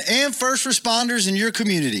enforcement, and first responders in your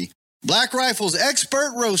community. Black Rifle's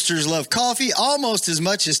expert roasters love coffee almost as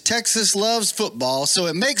much as Texas loves football, so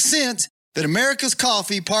it makes sense that America's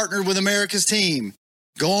Coffee partnered with America's team.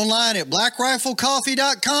 Go online at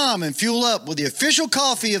blackriflecoffee.com and fuel up with the official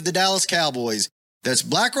coffee of the Dallas Cowboys. That's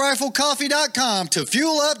blackriflecoffee.com to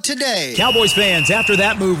fuel up today. Cowboys fans, after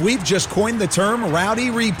that move, we've just coined the term Rowdy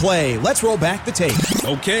Replay. Let's roll back the tape.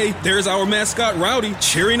 Okay, there's our mascot Rowdy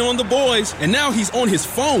cheering on the boys, and now he's on his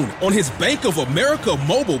phone on his Bank of America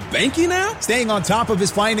mobile banking app? Staying on top of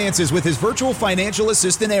his finances with his virtual financial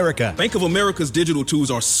assistant, Erica. Bank of America's digital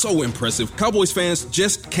tools are so impressive. Cowboys fans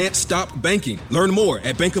just can't stop banking. Learn more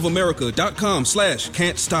at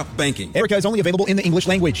bankofamerica.com/can't-stop-banking. Erica is only available in the English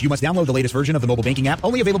language. You must download the latest version of the mobile banking app,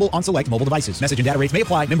 only available on select mobile devices. Message and data rates may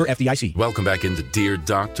apply. Member FDIC. Welcome back into Dear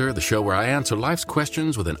Doctor, the show where I answer life's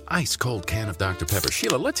questions with an ice-cold can of Dr. Pepper.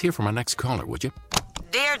 Sheila, let's hear from our next caller, would you?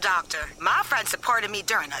 Dear Doctor, my friend supported me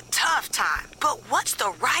during a tough time, but what's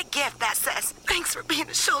the right gift that says, thanks for being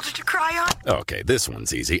a shoulder to cry on? Okay, this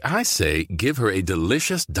one's easy. I say give her a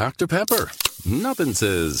delicious Dr. Pepper. Nothing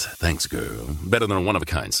says, thanks, girl, better than a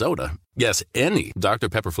one-of-a-kind soda. Yes, any Dr.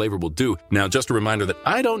 Pepper flavor will do. Now, just a reminder that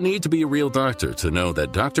I don't need to be a real doctor to know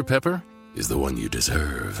that Dr. Pepper is the one you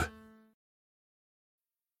deserve.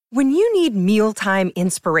 When you need mealtime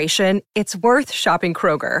inspiration, it's worth shopping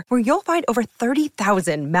Kroger, where you'll find over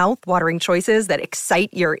 30,000 mouth-watering choices that excite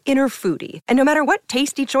your inner foodie. And no matter what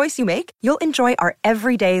tasty choice you make, you'll enjoy our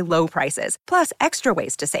everyday low prices, plus extra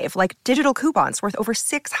ways to save, like digital coupons worth over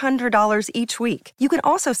 $600 each week. You can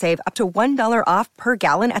also save up to $1 off per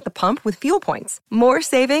gallon at the pump with fuel points. More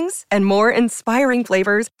savings and more inspiring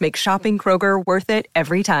flavors make shopping Kroger worth it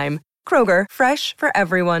every time. Kroger, fresh for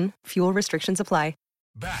everyone. Fuel restrictions apply.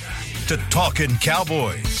 Back to Talkin'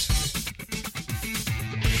 Cowboys.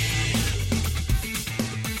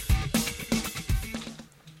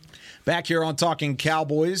 Back here on Talking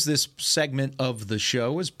Cowboys, this segment of the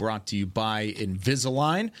show is brought to you by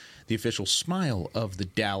Invisalign, the official smile of the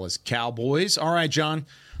Dallas Cowboys. All right, John,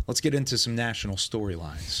 let's get into some national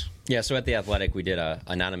storylines. Yeah, so at The Athletic, we did an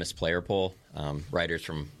anonymous player poll. Writers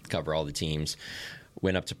from cover all the teams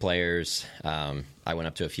went up to players. I went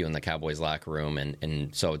up to a few in the Cowboys locker room,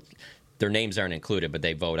 and so their names aren't included, but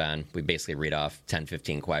they vote on. We basically read off 10,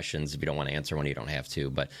 15 questions. If you don't want to answer one, you don't have to.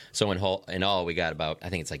 But so in all, we got about, I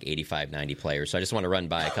think it's like 85, 90 players. So I just want to run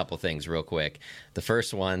by a couple things real quick. The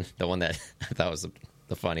first one, the one that I thought was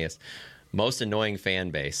the funniest, most annoying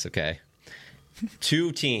fan base, okay?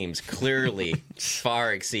 Two teams clearly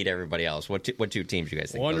far exceed everybody else. What two teams do you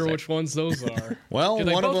guys think? Wonder which ones those are. Well,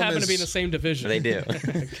 they one both of them happen to be in the same division. They do.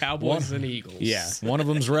 Cowboys and Eagles. Yeah, one of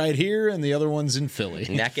them's right here, and the other one's in Philly.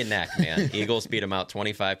 Neck and neck, man. Eagles beat them out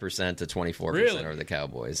 25% to 24% over the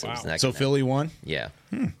Cowboys. Wow. It was neck so and neck. Philly won. Yeah,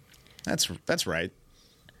 that's right.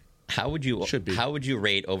 How would you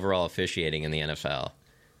rate overall officiating in the NFL?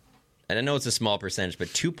 And I know it's a small percentage, but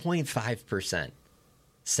 2.5%.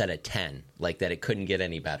 Set a 10, like that it couldn't get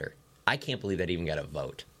any better. I can't believe that even got a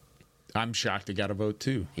vote. I'm shocked it got a vote,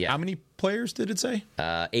 too. Yeah. How many players did it say?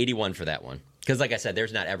 81 for that one. Because, like I said,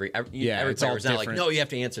 there's not every player. It's not like, no, you have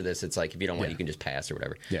to answer this. It's like, if you don't want, you can just pass or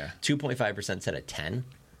whatever. Yeah. 2.5% said a 10.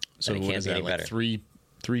 So it can't be any better. Three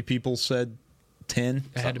people said 10?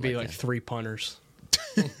 It had to be like 3 punters.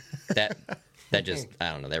 That just,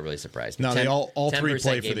 I don't know, that really surprised me. No, they all three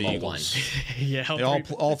play for the Eagles. Yeah,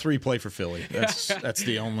 all three play for Philly. That's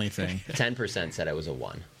the only thing. 10% said it was a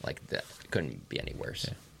 1. Like, that couldn't be any worse.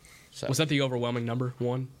 Yeah. So. Was that the overwhelming number,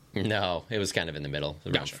 1? No, it was kind of in the middle.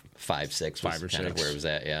 Around 5, 6 was 5 or kind 6. of where it was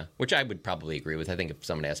at, yeah. Which I would probably agree with. I think if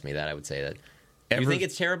someone asked me that, I would say that. Do you think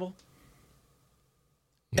it's terrible?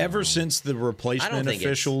 Ever since the replacement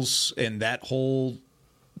officials and that whole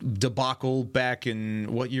debacle back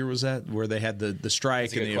in, what year was that, where they had the strike?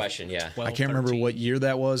 That's a good question, yeah. I can't remember what year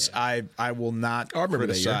that was. Yeah. I will not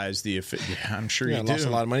criticize the official. Yeah, I'm sure you did. Lost a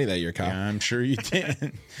lot of money that year, Kyle. Yeah, I'm sure you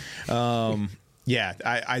did.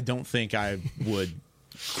 I don't think I would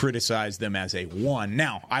criticize them as a 1.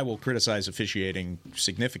 Now, I will criticize officiating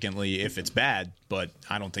significantly if it's bad, but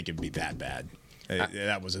I don't think it'd be that bad.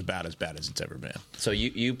 That was about as bad as it's ever been. So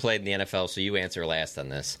you played in the NFL, so you answer last on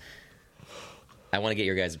this. I want to get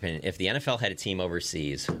your guys' opinion. If the NFL had a team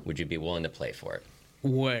overseas, would you be willing to play for it?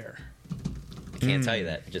 Where? I can't tell you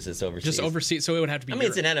that. Just it's overseas. Just overseas, so it would have to be. I mean,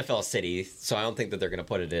 it's an NFL city, so I don't think that they're going to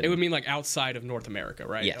put it in. It would mean like outside of North America,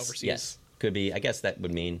 right? Yes. Overseas. Yes. Could be. I guess that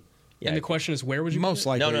would mean. Yeah. And the question is, where would you most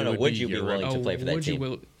likely? No. Would you be willing to play for that team?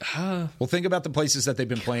 Well, think about the places that they've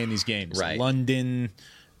been playing these games. Right. London,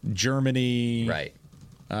 Germany. Right.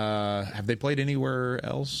 Have they played anywhere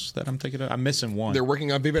else that I'm thinking of? I'm missing one. They're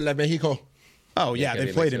working on Viva la Mexico. Oh yeah, It's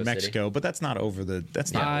they played in Mexico Mexico, but that's not over the.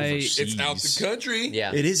 That's not overseas. It's out the country.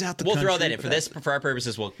 Yeah, it is out the country. country. We'll throw that in for our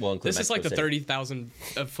purposes. We'll include. This Mexico is like the City. 30,000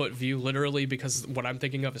 foot view, literally, because what I'm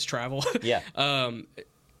thinking of is travel. Yeah.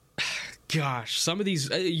 Gosh, some of these,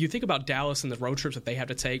 you think about Dallas and the road trips that they have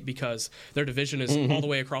to take because their division is all the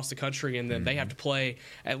way across the country, and then they have to play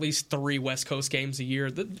at least 3 West Coast games a year.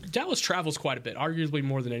 Dallas travels quite a bit, arguably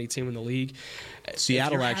more than any team in the league.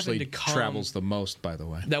 Seattle actually travels the most, by the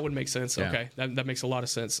way. That would make sense. Yeah. Okay, that makes a lot of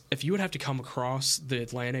sense. If you would have to come across the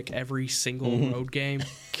Atlantic every single road game,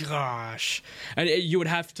 gosh, and you would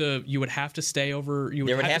have to stay over.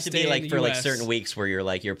 There would have to be like for like certain weeks where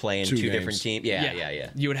you're playing two different teams. Yeah.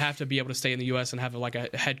 You would have to be able to stay in the U.S. and have like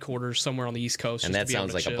a headquarters somewhere on the East Coast. And just that to be able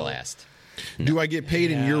sounds to like chill. a blast. Do I get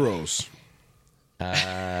paid in euros?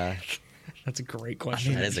 That's a great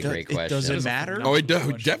question. That is a great question. Does it matter? Oh, it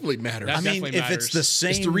does. Definitely matters. That I mean, definitely if it's the matters. same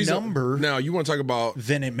It's the reason, number, now you want to talk about,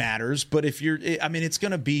 then it matters. But if it's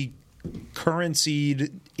going to be currency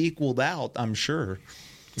equaled out, I'm sure.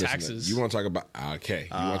 Taxes. You want to talk about you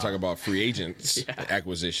want to talk about free agents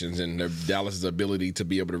acquisitions and Dallas's ability to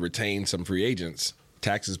be able to retain some free agents.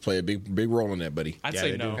 Taxes play a big role in that, buddy. I'd Yeah,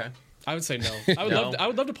 say they no. do. I would say no. I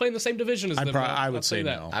would love to play in the same division as them. I would I'll say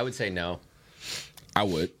that. no. I would say no. I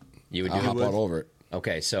would. You would do I'll hop all over it.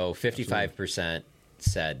 Okay, so 55%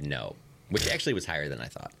 said no, which actually was higher than I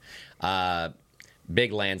thought.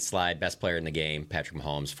 Big landslide, best player in the game, Patrick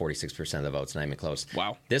Mahomes, 46% of the votes, not even close.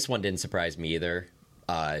 Wow. This one didn't surprise me either.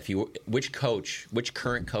 Which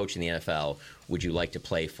current coach in the NFL would you like to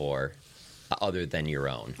play for other than your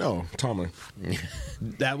own? Oh, Tomlin.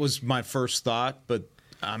 That was my first thought, but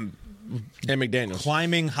I'm and McDaniels.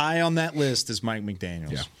 Climbing high on that list is Mike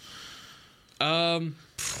McDaniels. Yeah.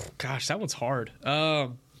 Gosh, that one's hard. I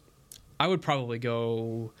would probably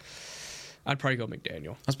go. I'd probably go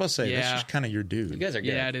McDaniel. I was about to say, that's just kind of your dude. You guys are good.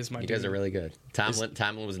 Yeah, it is my You dude. guys are really good.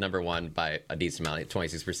 Tomlin was number one by a decent amount,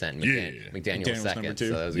 26%. And McDaniel was second. number 2.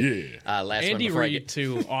 So that was good. Last Andy one before Reid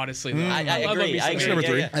too. Honestly, though. I love agree. me some I agree. Andy. number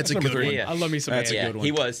 3. Yeah. That's a good one. Yeah. I love me some That's Andy. a good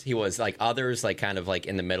one. He was like others, like kind of like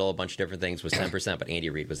in the middle, a bunch of different things was 10%, but Andy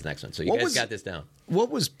Reid was the next one. So you guys got this down. What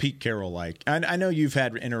was Pete Carroll like? I know you've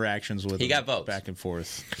had interactions with him. He got votes. Back and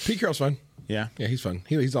forth. Pete Carroll's fun. Yeah. Yeah, he's fun.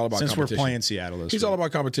 He's all about Since competition. we're playing Seattle this He's week. all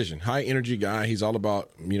about competition. High energy guy. He's all about,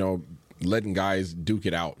 letting guys duke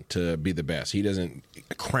it out to be the best. He doesn't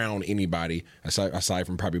crown anybody aside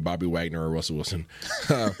from probably Bobby Wagner or Russell Wilson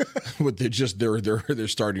with their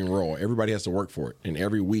starting role. Everybody has to work for it. And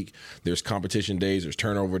every week there's competition days, there's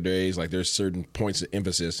turnover days, like there's certain points of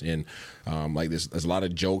emphasis. And like there's a lot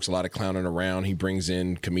of jokes, a lot of clowning around. He brings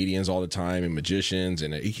in comedians all the time and magicians,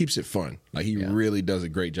 and he keeps it fun. Like he really does a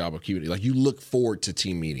great job of keeping it. Like you look forward to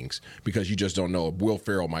team meetings because you just don't know. Will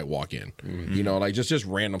Ferrell might walk in, like just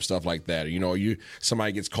random stuff like that.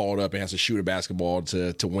 Somebody gets called up and has to shoot a basketball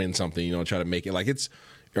to win something. Try to make it like it's.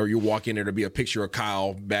 Or you walk in there to be a picture of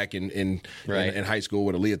Kyle back in high school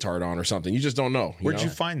with a leotard on or something. You just don't know. Where'd you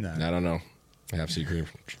find that? I don't know. I have secret.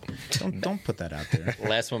 Don't put that out there.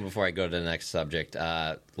 Last one before I go to the next subject.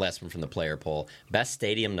 Last one from the player poll. Best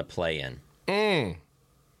stadium to play in.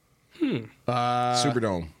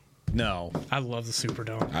 Superdome. No. I love the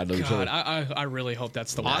Superdome. I do too. God, I really hope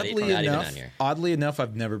that's the wild Oddly card. enough- game. Oddly enough,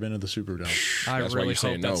 I've never been to the Superdome. I That's why really you're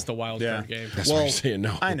saying hope that's no. the wild card game. That's why you're saying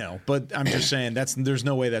no. I know, but I'm just saying there's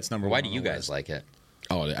no way that's number Why one. do on you the guys list. like it?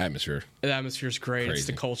 Oh, the atmosphere. The atmosphere's great. It's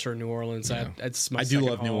Crazy. the culture of New Orleans. It's my I do second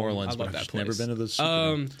love New home. Orleans, I but love I've that just place. never been to the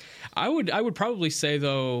Superdome. I would probably say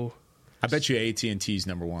though. I bet you AT&T's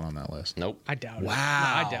number one on that list. Nope. I doubt it. Wow.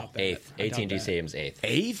 No, I doubt that. Eighth. I doubt AT&T that. Stadium's eighth.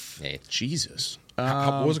 Eighth? Jesus.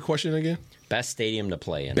 What was the question again? Best stadium to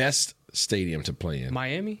play in. Best stadium to play in.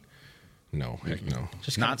 Miami. No, heck no.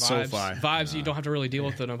 Just Not kind of SoFi. Vibes. You don't have to really deal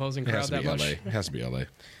with an opposing It crowd has to that be much. LA. It has to be LA.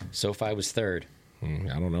 SoFi was third. I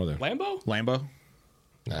don't know that. Lambeau.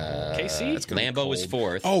 KC. Lambeau was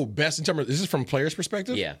fourth. Oh, best in terms of, this is from players'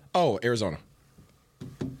 perspective? Yeah. Oh, Arizona.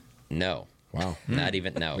 No. Wow. Not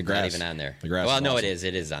even The not grass. even on there. The grass well, is no, awesome. it is.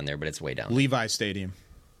 It is on there, but it's way down. Levi Stadium.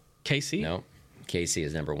 KC. No. KC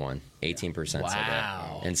is number one. 18% said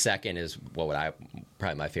that. And second is probably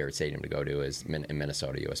my favorite stadium to go to is in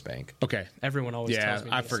Minnesota, US Bank. Okay. Everyone always tells me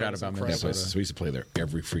I forgot about That Minnesota. place. So we used to play there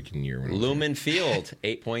every freaking year. When I was Lumen Field,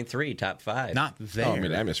 8.3, top 5. Not there. Oh, I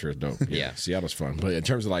mean, the atmosphere is dope. Yeah. Seattle's fun. But in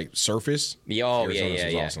terms of like surface, Arizona's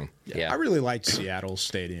is yeah. awesome. Yeah. I really liked Seattle's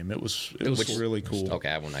stadium. It was really cool.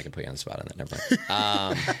 Okay, I can put you on the spot on that. Never mind. I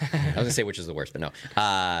was going to say which is the worst, but no.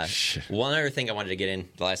 One other thing I wanted to get in,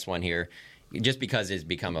 the last one here, just because it's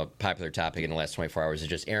become a popular topic in the last 24 hours, is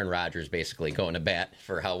just Aaron Rodgers basically going to bat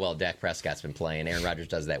for how well Dak Prescott's been playing. Aaron Rodgers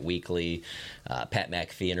does that weekly Pat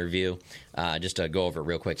McAfee interview. Just to go over it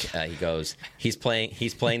real quick, he goes, he's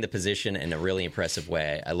playing the position in a really impressive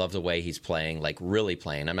way. I love the way he's playing, like really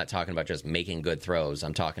playing. I'm not talking about just making good throws.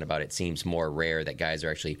 I'm talking about it seems more rare that guys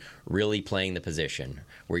are actually really playing the position,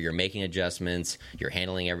 where you're making adjustments, you're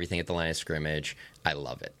handling everything at the line of scrimmage. I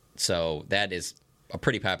love it. So that is a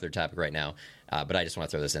pretty popular topic right now, but I just want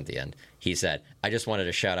to throw this in at the end. He said, I just wanted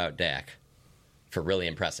to shout out Dak for really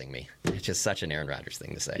impressing me. It's just such an Aaron Rodgers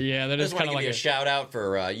thing to say. Yeah, that is kind of like a shout out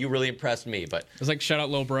for you really impressed me. But it's like shout out,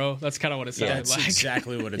 Lil Bro. That's kind of what it sounded That's like.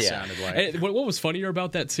 exactly what it sounded like. And what was funnier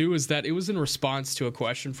about that too is that it was in response to a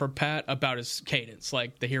question from Pat about his cadence.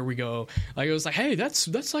 Like the here we go. Like it was like, hey,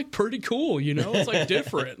 that's like pretty cool. You know, it's like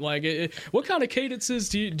different. Like what kind of cadences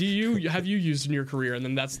do you have you used in your career? And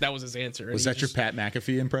then that was his answer. Was that your Pat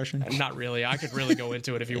McAfee impression? Not really. I could really go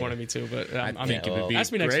into it if you wanted me to, but I think it would be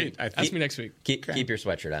ask me next great. week. Ask me next week. Keep your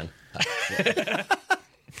sweatshirt on.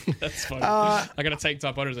 That's funny. I got a tank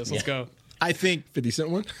top under this. Let's go. I think 50 Cent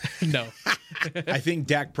one? No. I think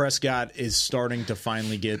Dak Prescott is starting to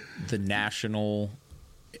finally get the national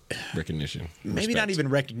recognition. Maybe not even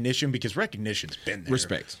recognition, because recognition's been there.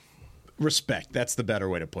 Respect. That's the better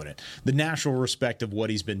way to put it. The national respect of what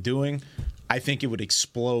he's been doing. I think it would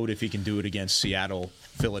explode if he can do it against Seattle,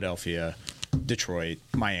 Philadelphia, Detroit,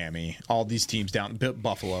 Miami, all these teams down,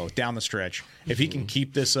 Buffalo, down the stretch. If he can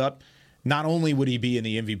keep this up, not only would he be in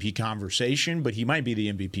the MVP conversation, but he might be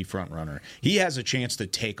the MVP frontrunner. He has a chance to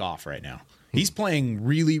take off right now. He's playing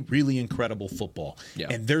really, really incredible football,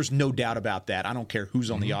 and there's no doubt about that. I don't care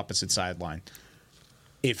who's on the opposite sideline.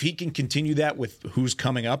 If he can continue that with who's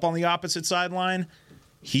coming up on the opposite sideline,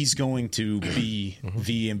 he's going to be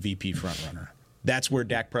the MVP frontrunner. That's where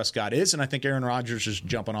Dak Prescott is, and I think Aaron Rodgers is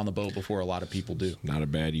jumping on the boat before a lot of people do. Not a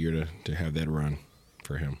bad year to have that run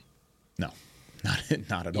for him. No,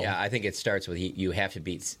 not at all. Yeah, I think it starts with you have to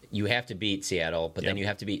beat Seattle, but then you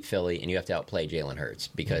have to beat Philly, and you have to outplay Jalen Hurts,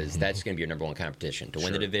 because that's going to be your number one competition to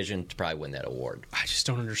win the division, to probably win that award. I just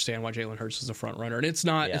don't understand why Jalen Hurts is a front runner, and it's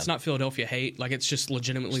not Philadelphia hate. Like it's just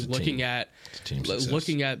legitimately looking at.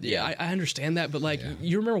 I understand that, but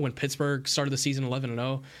you remember when Pittsburgh started the season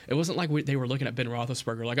 11-0? It wasn't like they were looking at Ben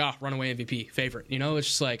Roethlisberger like runaway MVP favorite. You know, it's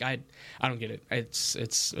just like I don't get it.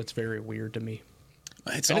 It's very weird to me.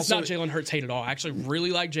 It's not Jalen Hurts hate at all. I actually really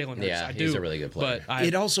like Jalen Hurts. Yeah, he's a really good player. But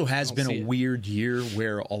it also has been a weird year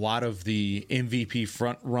where a lot of the MVP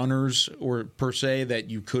front runners, or per se, that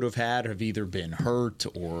you could have had have either been hurt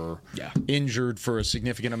or injured for a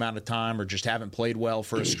significant amount of time, or just haven't played well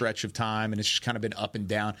for a stretch of time, and it's just kind of been up and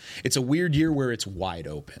down. It's a weird year where it's wide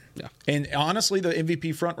open. Yeah. And honestly, the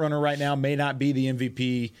MVP front runner right now may not be the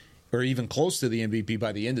MVP or even close to the MVP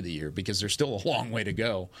by the end of the year, because there's still a long way to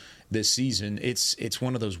go this season. It's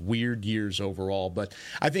one of those weird years overall. But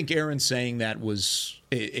I think Aaron saying that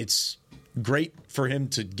it's great for him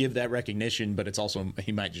to give that recognition, but it's also,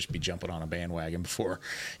 he might just be jumping on a bandwagon before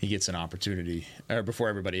he gets an opportunity, or before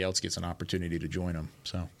everybody else gets an opportunity to join him.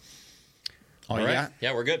 So. All right.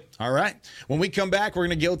 Yeah, we're good. All right. When we come back, we're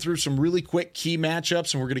going to go through some really quick key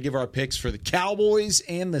matchups, and we're going to give our picks for the Cowboys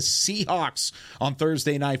and the Seahawks on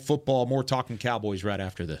Thursday Night Football. More Talking Cowboys right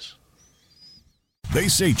after this. They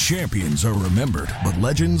say champions are remembered, but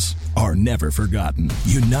legends are never forgotten.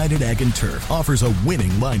 United Ag & Turf offers a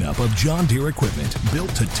winning lineup of John Deere equipment built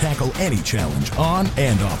to tackle any challenge on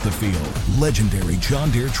and off the field. Legendary John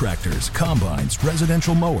Deere tractors, combines,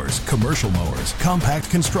 residential mowers, commercial mowers, compact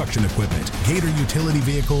construction equipment, Gator utility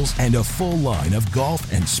vehicles, and a full line of golf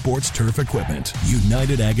and sports turf equipment.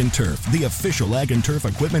 United Ag & Turf, the official Ag & Turf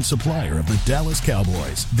equipment supplier of the Dallas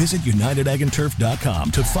Cowboys. Visit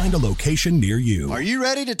UnitedAgAndTurf.com to find a location near you. Are you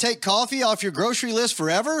ready to take coffee off your grocery list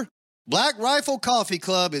forever? Black Rifle Coffee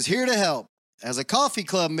Club is here to help. As a coffee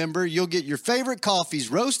club member, you'll get your favorite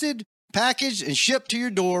coffees roasted, packaged, and shipped to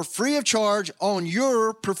your door free of charge on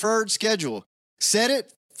your preferred schedule. Set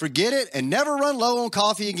it, forget it, and never run low on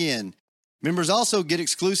coffee again. Members also get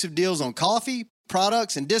exclusive deals on coffee,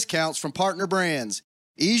 products, and discounts from partner brands.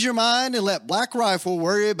 Ease your mind and let Black Rifle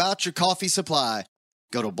worry about your coffee supply.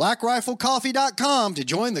 Go to blackriflecoffee.com to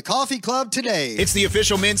join the coffee club today. It's the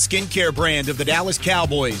official men's skincare brand of the Dallas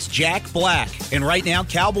Cowboys, Jack Black. And right now,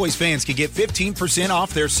 Cowboys fans can get 15%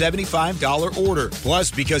 off their $75 order.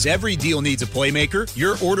 Plus, because every deal needs a playmaker,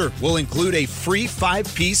 your order will include a free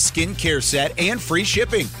 5-piece skincare set and free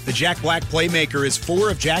shipping. The Jack Black Playmaker is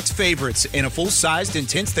 4 of Jack's favorites and a full-sized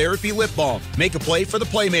intense therapy lip balm. Make a play for the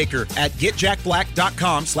playmaker at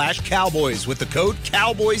getjackblack.com/Cowboys with the code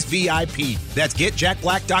CowboysVIP. That's getjackblack.com/Cowboys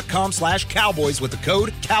jackblack.com/Cowboys with the code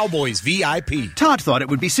CowboysVIP. Todd thought it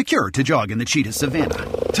would be secure to jog in the cheetah savanna.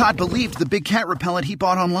 Todd believed the big cat repellent he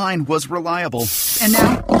bought online was reliable. And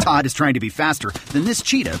now, Todd is trying to be faster than this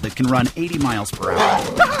cheetah that can run 80 miles per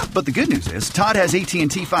hour. But the good news is, Todd has AT&T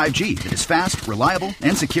 5G that is fast, reliable,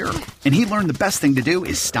 and secure. And he learned the best thing to do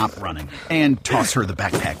is stop running and toss her the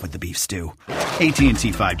backpack with the beef stew.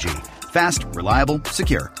 AT&T 5G. Fast, reliable,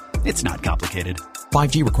 secure. It's not complicated.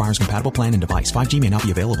 5G requires compatible plan and device. 5G may not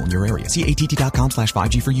be available in your area. See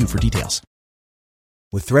att.com/5G for you for details.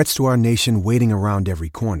 With threats to our nation waiting around every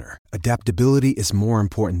corner, adaptability is more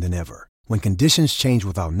important than ever. When conditions change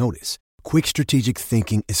without notice, quick strategic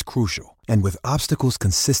thinking is crucial. And with obstacles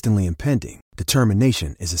consistently impending,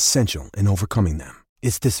 determination is essential in overcoming them.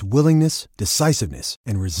 It's this willingness, decisiveness,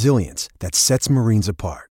 and resilience that sets Marines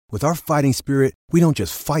apart. With our fighting spirit, we don't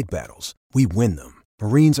just fight battles, we win them.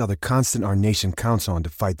 Marines are the constant our nation counts on to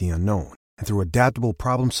fight the unknown. And through adaptable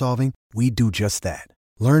problem solving, we do just that.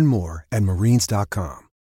 Learn more at Marines.com.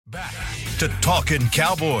 Back to Talkin'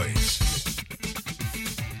 Cowboys.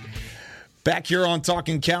 Back here on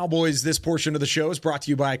Talkin' Cowboys, this portion of the show is brought to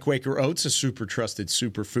you by Quaker Oats, a super trusted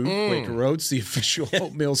superfood. Quaker Oats, the official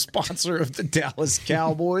oatmeal sponsor of the Dallas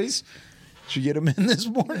Cowboys. Did you get them in this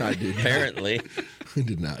morning? I did. Apparently. I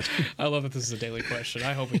did not. I love that this is a daily question.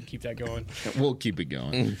 I hope we can keep that going. We'll keep it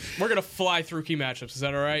going. We're going to fly through key matchups. Is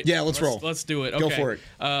that all right? Yeah, let's roll. Let's do it. Okay. Go for it.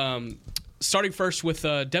 Starting first with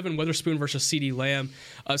Devin Witherspoon versus CeeDee Lamb.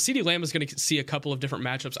 CeeDee Lamb is going to see a couple of different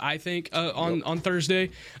matchups, I think, on Thursday.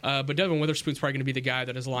 But Devin Witherspoon's probably going to be the guy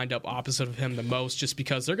that is lined up opposite of him the most, just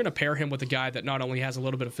because they're going to pair him with a guy that not only has a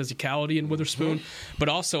little bit of physicality in Witherspoon, but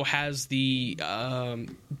also has the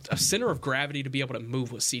a center of gravity to be able to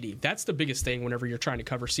move with CeeDee. That's the biggest thing whenever you're trying to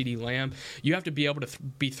cover CeeDee Lamb. You have to be able to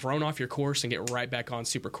be thrown off your course and get right back on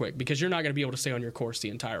super quick, because you're not going to be able to stay on your course the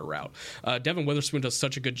entire route. Devin Witherspoon does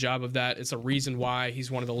such a good job of that. It's a reason why he's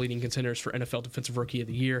one of the leading contenders for NFL Defensive Rookie of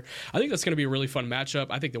the Year. I think that's going to be a really fun matchup.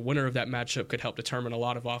 I think the winner of that matchup could help determine a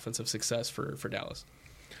lot of offensive success for Dallas.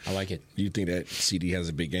 I like it. You think that CD has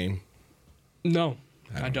a big game? No,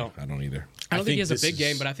 I don't. I don't either. I don't think he has a big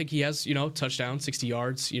game, but I think he has, touchdown, 60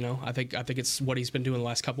 yards. I think it's what he's been doing the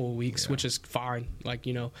last couple of weeks, which is fine. I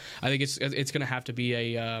think it's going to have to be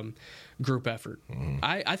a group effort.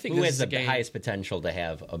 I think who this has is the a game. highest potential to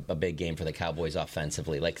have a big game for the Cowboys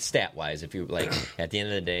offensively, like stat wise? If you at the end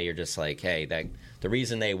of the day, you're just like, hey, the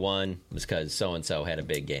reason they won was because so and so had a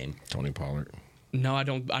big game. Tony Pollard. No, I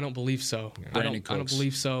don't believe so. I don't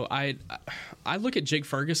believe so. I look at Jake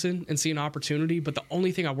Ferguson and see an opportunity, but the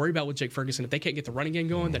only thing I worry about with Jake Ferguson, if they can't get the running game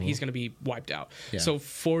going, then he's going to be wiped out. Yeah. So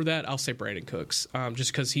for that, I'll say Brandon Cooks,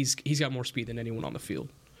 just because he's got more speed than anyone on the field.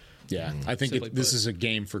 Yeah, I think this is a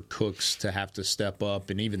game for Cooks to have to step up,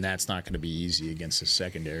 and even that's not going to be easy against the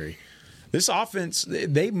secondary. This offense,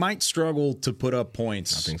 they might struggle to put up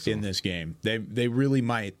points in this game. They really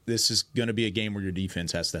might. This is going to be a game where your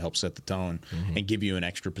defense has to help set the tone and give you an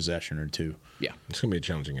extra possession or two. Yeah. It's going to be a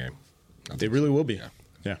challenging game. They really will be.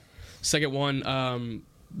 Yeah. Second one,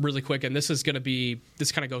 really quick, and this kind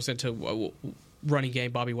of goes into running game,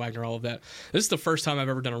 Bobby Wagner, all of that. This is the first time I've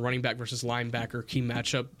ever done a running back versus linebacker key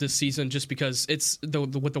matchup this season, just because it's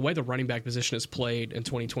with the way the running back position is played in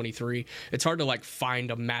 2023, it's hard to find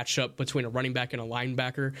a matchup between a running back and a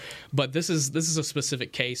linebacker. But this is a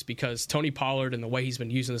specific case because Tony Pollard and the way he's been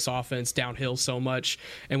using this offense downhill so much,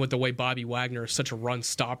 and with the way Bobby Wagner is such a run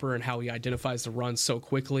stopper and how he identifies the run so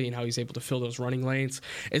quickly and how he's able to fill those running lanes,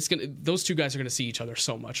 those two guys are going to see each other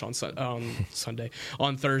so much on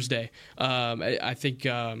Thursday. I think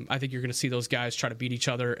you're going to see those guys try to beat each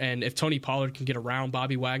other, and if Tony Pollard can get around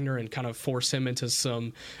Bobby Wagner and kind of force him into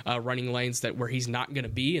some running lanes where he's not going to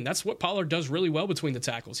be, and that's what Pollard does really well between the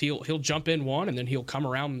tackles. He'll jump in one and then he'll come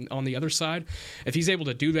around on the other side. If he's able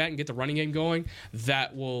to do that and get the running game going,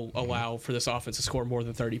 that will allow for this offense to score more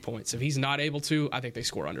than 30 points. If he's not able to, I think they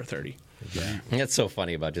score under 30. Yeah, it's so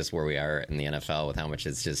funny about just where we are in the NFL with how much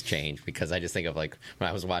it's just changed, because I just think of when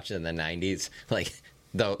I was watching in the 90s,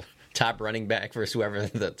 the top running back versus whoever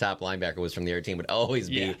the top linebacker was from the other team would always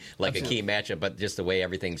be absolutely a key matchup. But just the way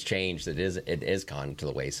everything's changed, it is gone to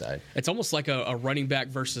the wayside. It's almost like a running back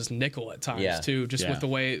versus nickel at times too. Just with the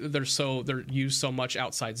way they're used so much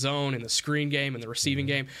outside zone in the screen game and the receiving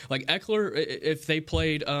game. Like Eckler, if they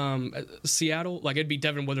played Seattle, it'd be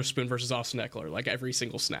Devin Witherspoon versus Austin Eckler, every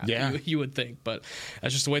single snap. Yeah, you would think, but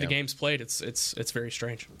that's just the way the game's played. It's very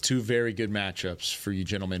strange. Two very good matchups for you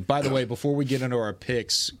gentlemen. By the way, before we get into our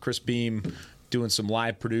picks, Chris Beam doing some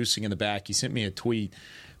live producing in the back. He sent me a tweet.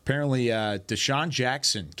 Apparently, Deshaun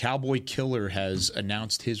Jackson, Cowboy Killer, has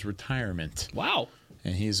announced his retirement. Wow.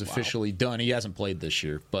 and he is officially done. He hasn't played this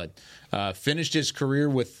year, but finished his career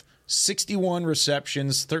with 61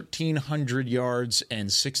 receptions, 1,300 yards,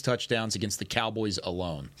 and 6 touchdowns against the Cowboys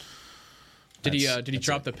alone. Did he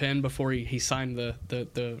drop the pen before he signed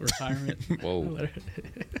the retirement? Whoa!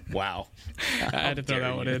 Wow! I had to throw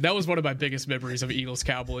that one in. That was one of my biggest memories of Eagles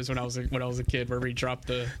Cowboys when I was a kid, where he dropped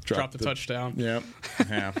the touchdown. Yeah,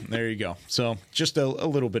 there you go. So just a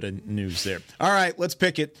little bit of news there. All right, let's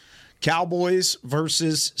pick it. Cowboys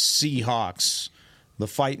versus Seahawks. The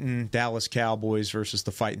fighting Dallas Cowboys versus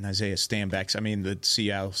the fighting Isaiah Stanbacks. I mean, the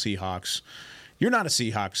Seattle Seahawks. You're not a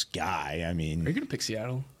Seahawks guy. I mean, are you going to pick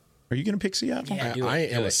Seattle? Are you going to pick Seattle? Yeah, I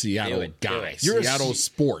am a Seattle guy. You're Seattle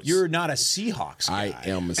sports. You're not a Seahawks guy. I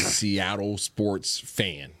am a Seattle sports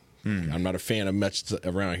fan. I'm not a fan of much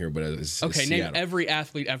around here, but it's okay. Seattle. Name every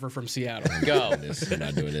athlete ever from Seattle. Go. I'm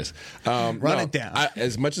not doing this. Run it down.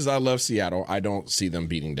 As much as I love Seattle, I don't see them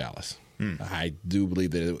beating Dallas. I do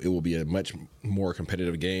believe that it will be a much more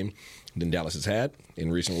competitive game than Dallas has had in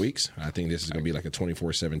recent weeks. I think this is going to be like a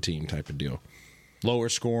 24-17 type of deal. Lower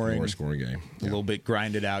scoring game. A little bit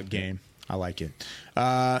grinded out game. I like it.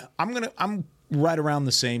 I'm right around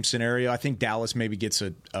the same scenario. I think Dallas maybe gets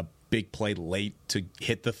a big play late to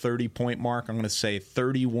hit the 30-point mark. I'm going to say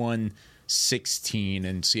 31-16,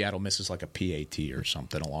 and Seattle misses like a PAT or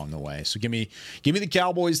something along the way. So give me the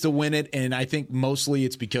Cowboys to win it, and I think mostly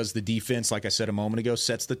it's because the defense, like I said a moment ago,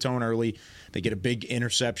 sets the tone early. They get a big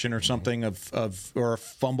interception or something or a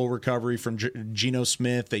fumble recovery from Geno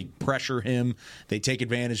Smith. They pressure him. They take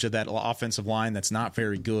advantage of that offensive line that's not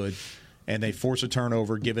very good, and they force a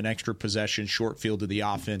turnover, give an extra possession, short field to the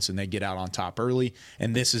offense, and they get out on top early.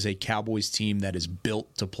 And this is a Cowboys team that is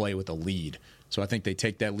built to play with a lead. So I think they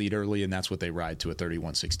take that lead early, and that's what they ride to a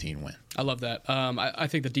 31-16 win. I love that. I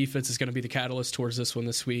think the defense is going to be the catalyst towards this one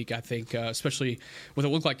this week. I think, especially with it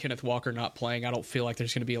look like Kenneth Walker not playing, I don't feel like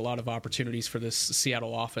there's going to be a lot of opportunities for this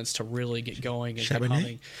Seattle offense to really get going and get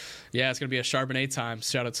humming. Yeah, it's going to be a Charbonnet time.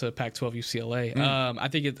 Shout out to Pac-12 UCLA. I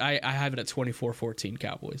think I have it at 24-14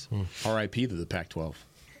 Cowboys. R.I.P. to the Pac-12.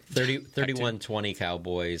 31-20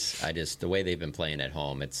 Cowboys. The way they've been playing at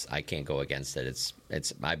home, I can't go against it. It's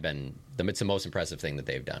the most impressive thing that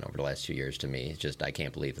they've done over the last 2 years to me. It's just I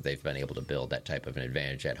can't believe that they've been able to build that type of an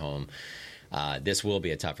advantage at home. This will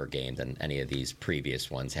be a tougher game than any of these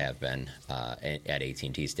previous ones have been at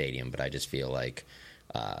AT&T Stadium, but I just feel like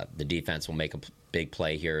the defense will make a big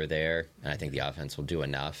play here or there, and I think the offense will do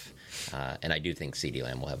enough. And I do think CeeDee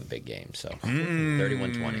Lamb will have a big game. So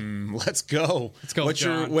 31-20. Let's go.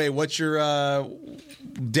 John. What's your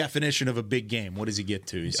definition of a big game? What does he get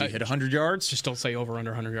to? Does he hit 100 yards? Just don't say over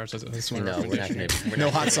under 100 yards. That's we're not gonna, no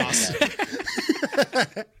hot sauce.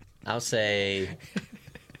 I'll say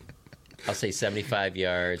 75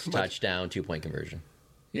 yards, touchdown, 2-point conversion.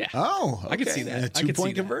 Yeah. Oh, okay. I could see that. A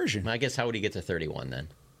 2-point conversion. I guess how would he get to 31 then?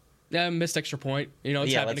 Yeah, missed extra point.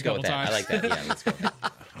 It's happened a couple times. I like that. Yeah, let's go.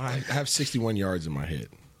 I have 61 yards in my head.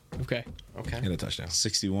 Okay. And a touchdown.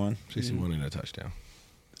 61 and a touchdown.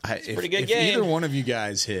 It's pretty good game. Either one of you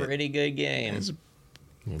guys hit. Pretty good game.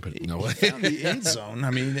 No way. Found the end zone.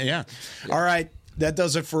 I mean, yeah. All right. That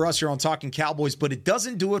does it for us here on Talking Cowboys, but it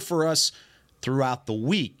doesn't do it for us throughout the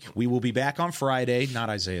week. We will be back on Friday. Not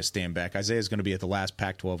Isaiah Stanback. Isaiah's going to be at the last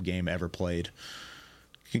Pac-12 game ever played.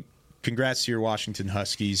 Congrats to your Washington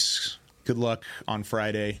Huskies. Good luck on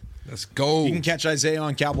Friday. Let's go. You can catch Isaiah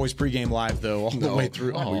on Cowboys pregame live, though, all the way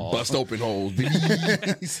through. We bust open holes.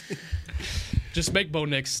 Just make Bo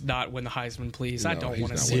Nix not win the Heisman, please. I don't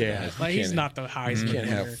want to see that. He's not the Heisman. You can't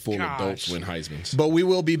have full adults win Heismans. But we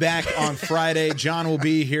will be back on Friday. John will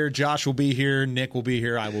be here. Josh will be here. Nick will be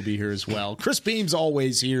here. I will be here as well. Chris Beam's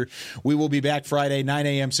always here. We will be back Friday, 9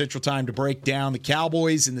 a.m. Central Time, to break down the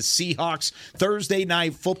Cowboys and the Seahawks. Thursday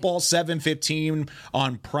night football, 7:15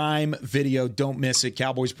 on Prime Video. Don't miss it.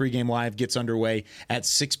 Cowboys pregame live gets underway at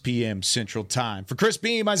 6 p.m. Central Time. For Chris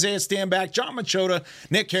Beam, Isaiah Stanback, John Machota,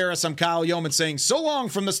 Nick Harris, I'm Kyle Yeoman saying so long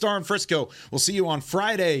from the Star in Frisco. We'll see you on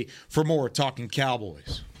Friday for more Talking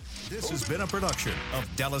Cowboys. This has been a production of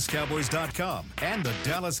DallasCowboys.com and the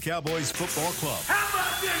Dallas Cowboys Football Club. How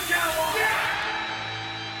about this, Cowboys? Yeah!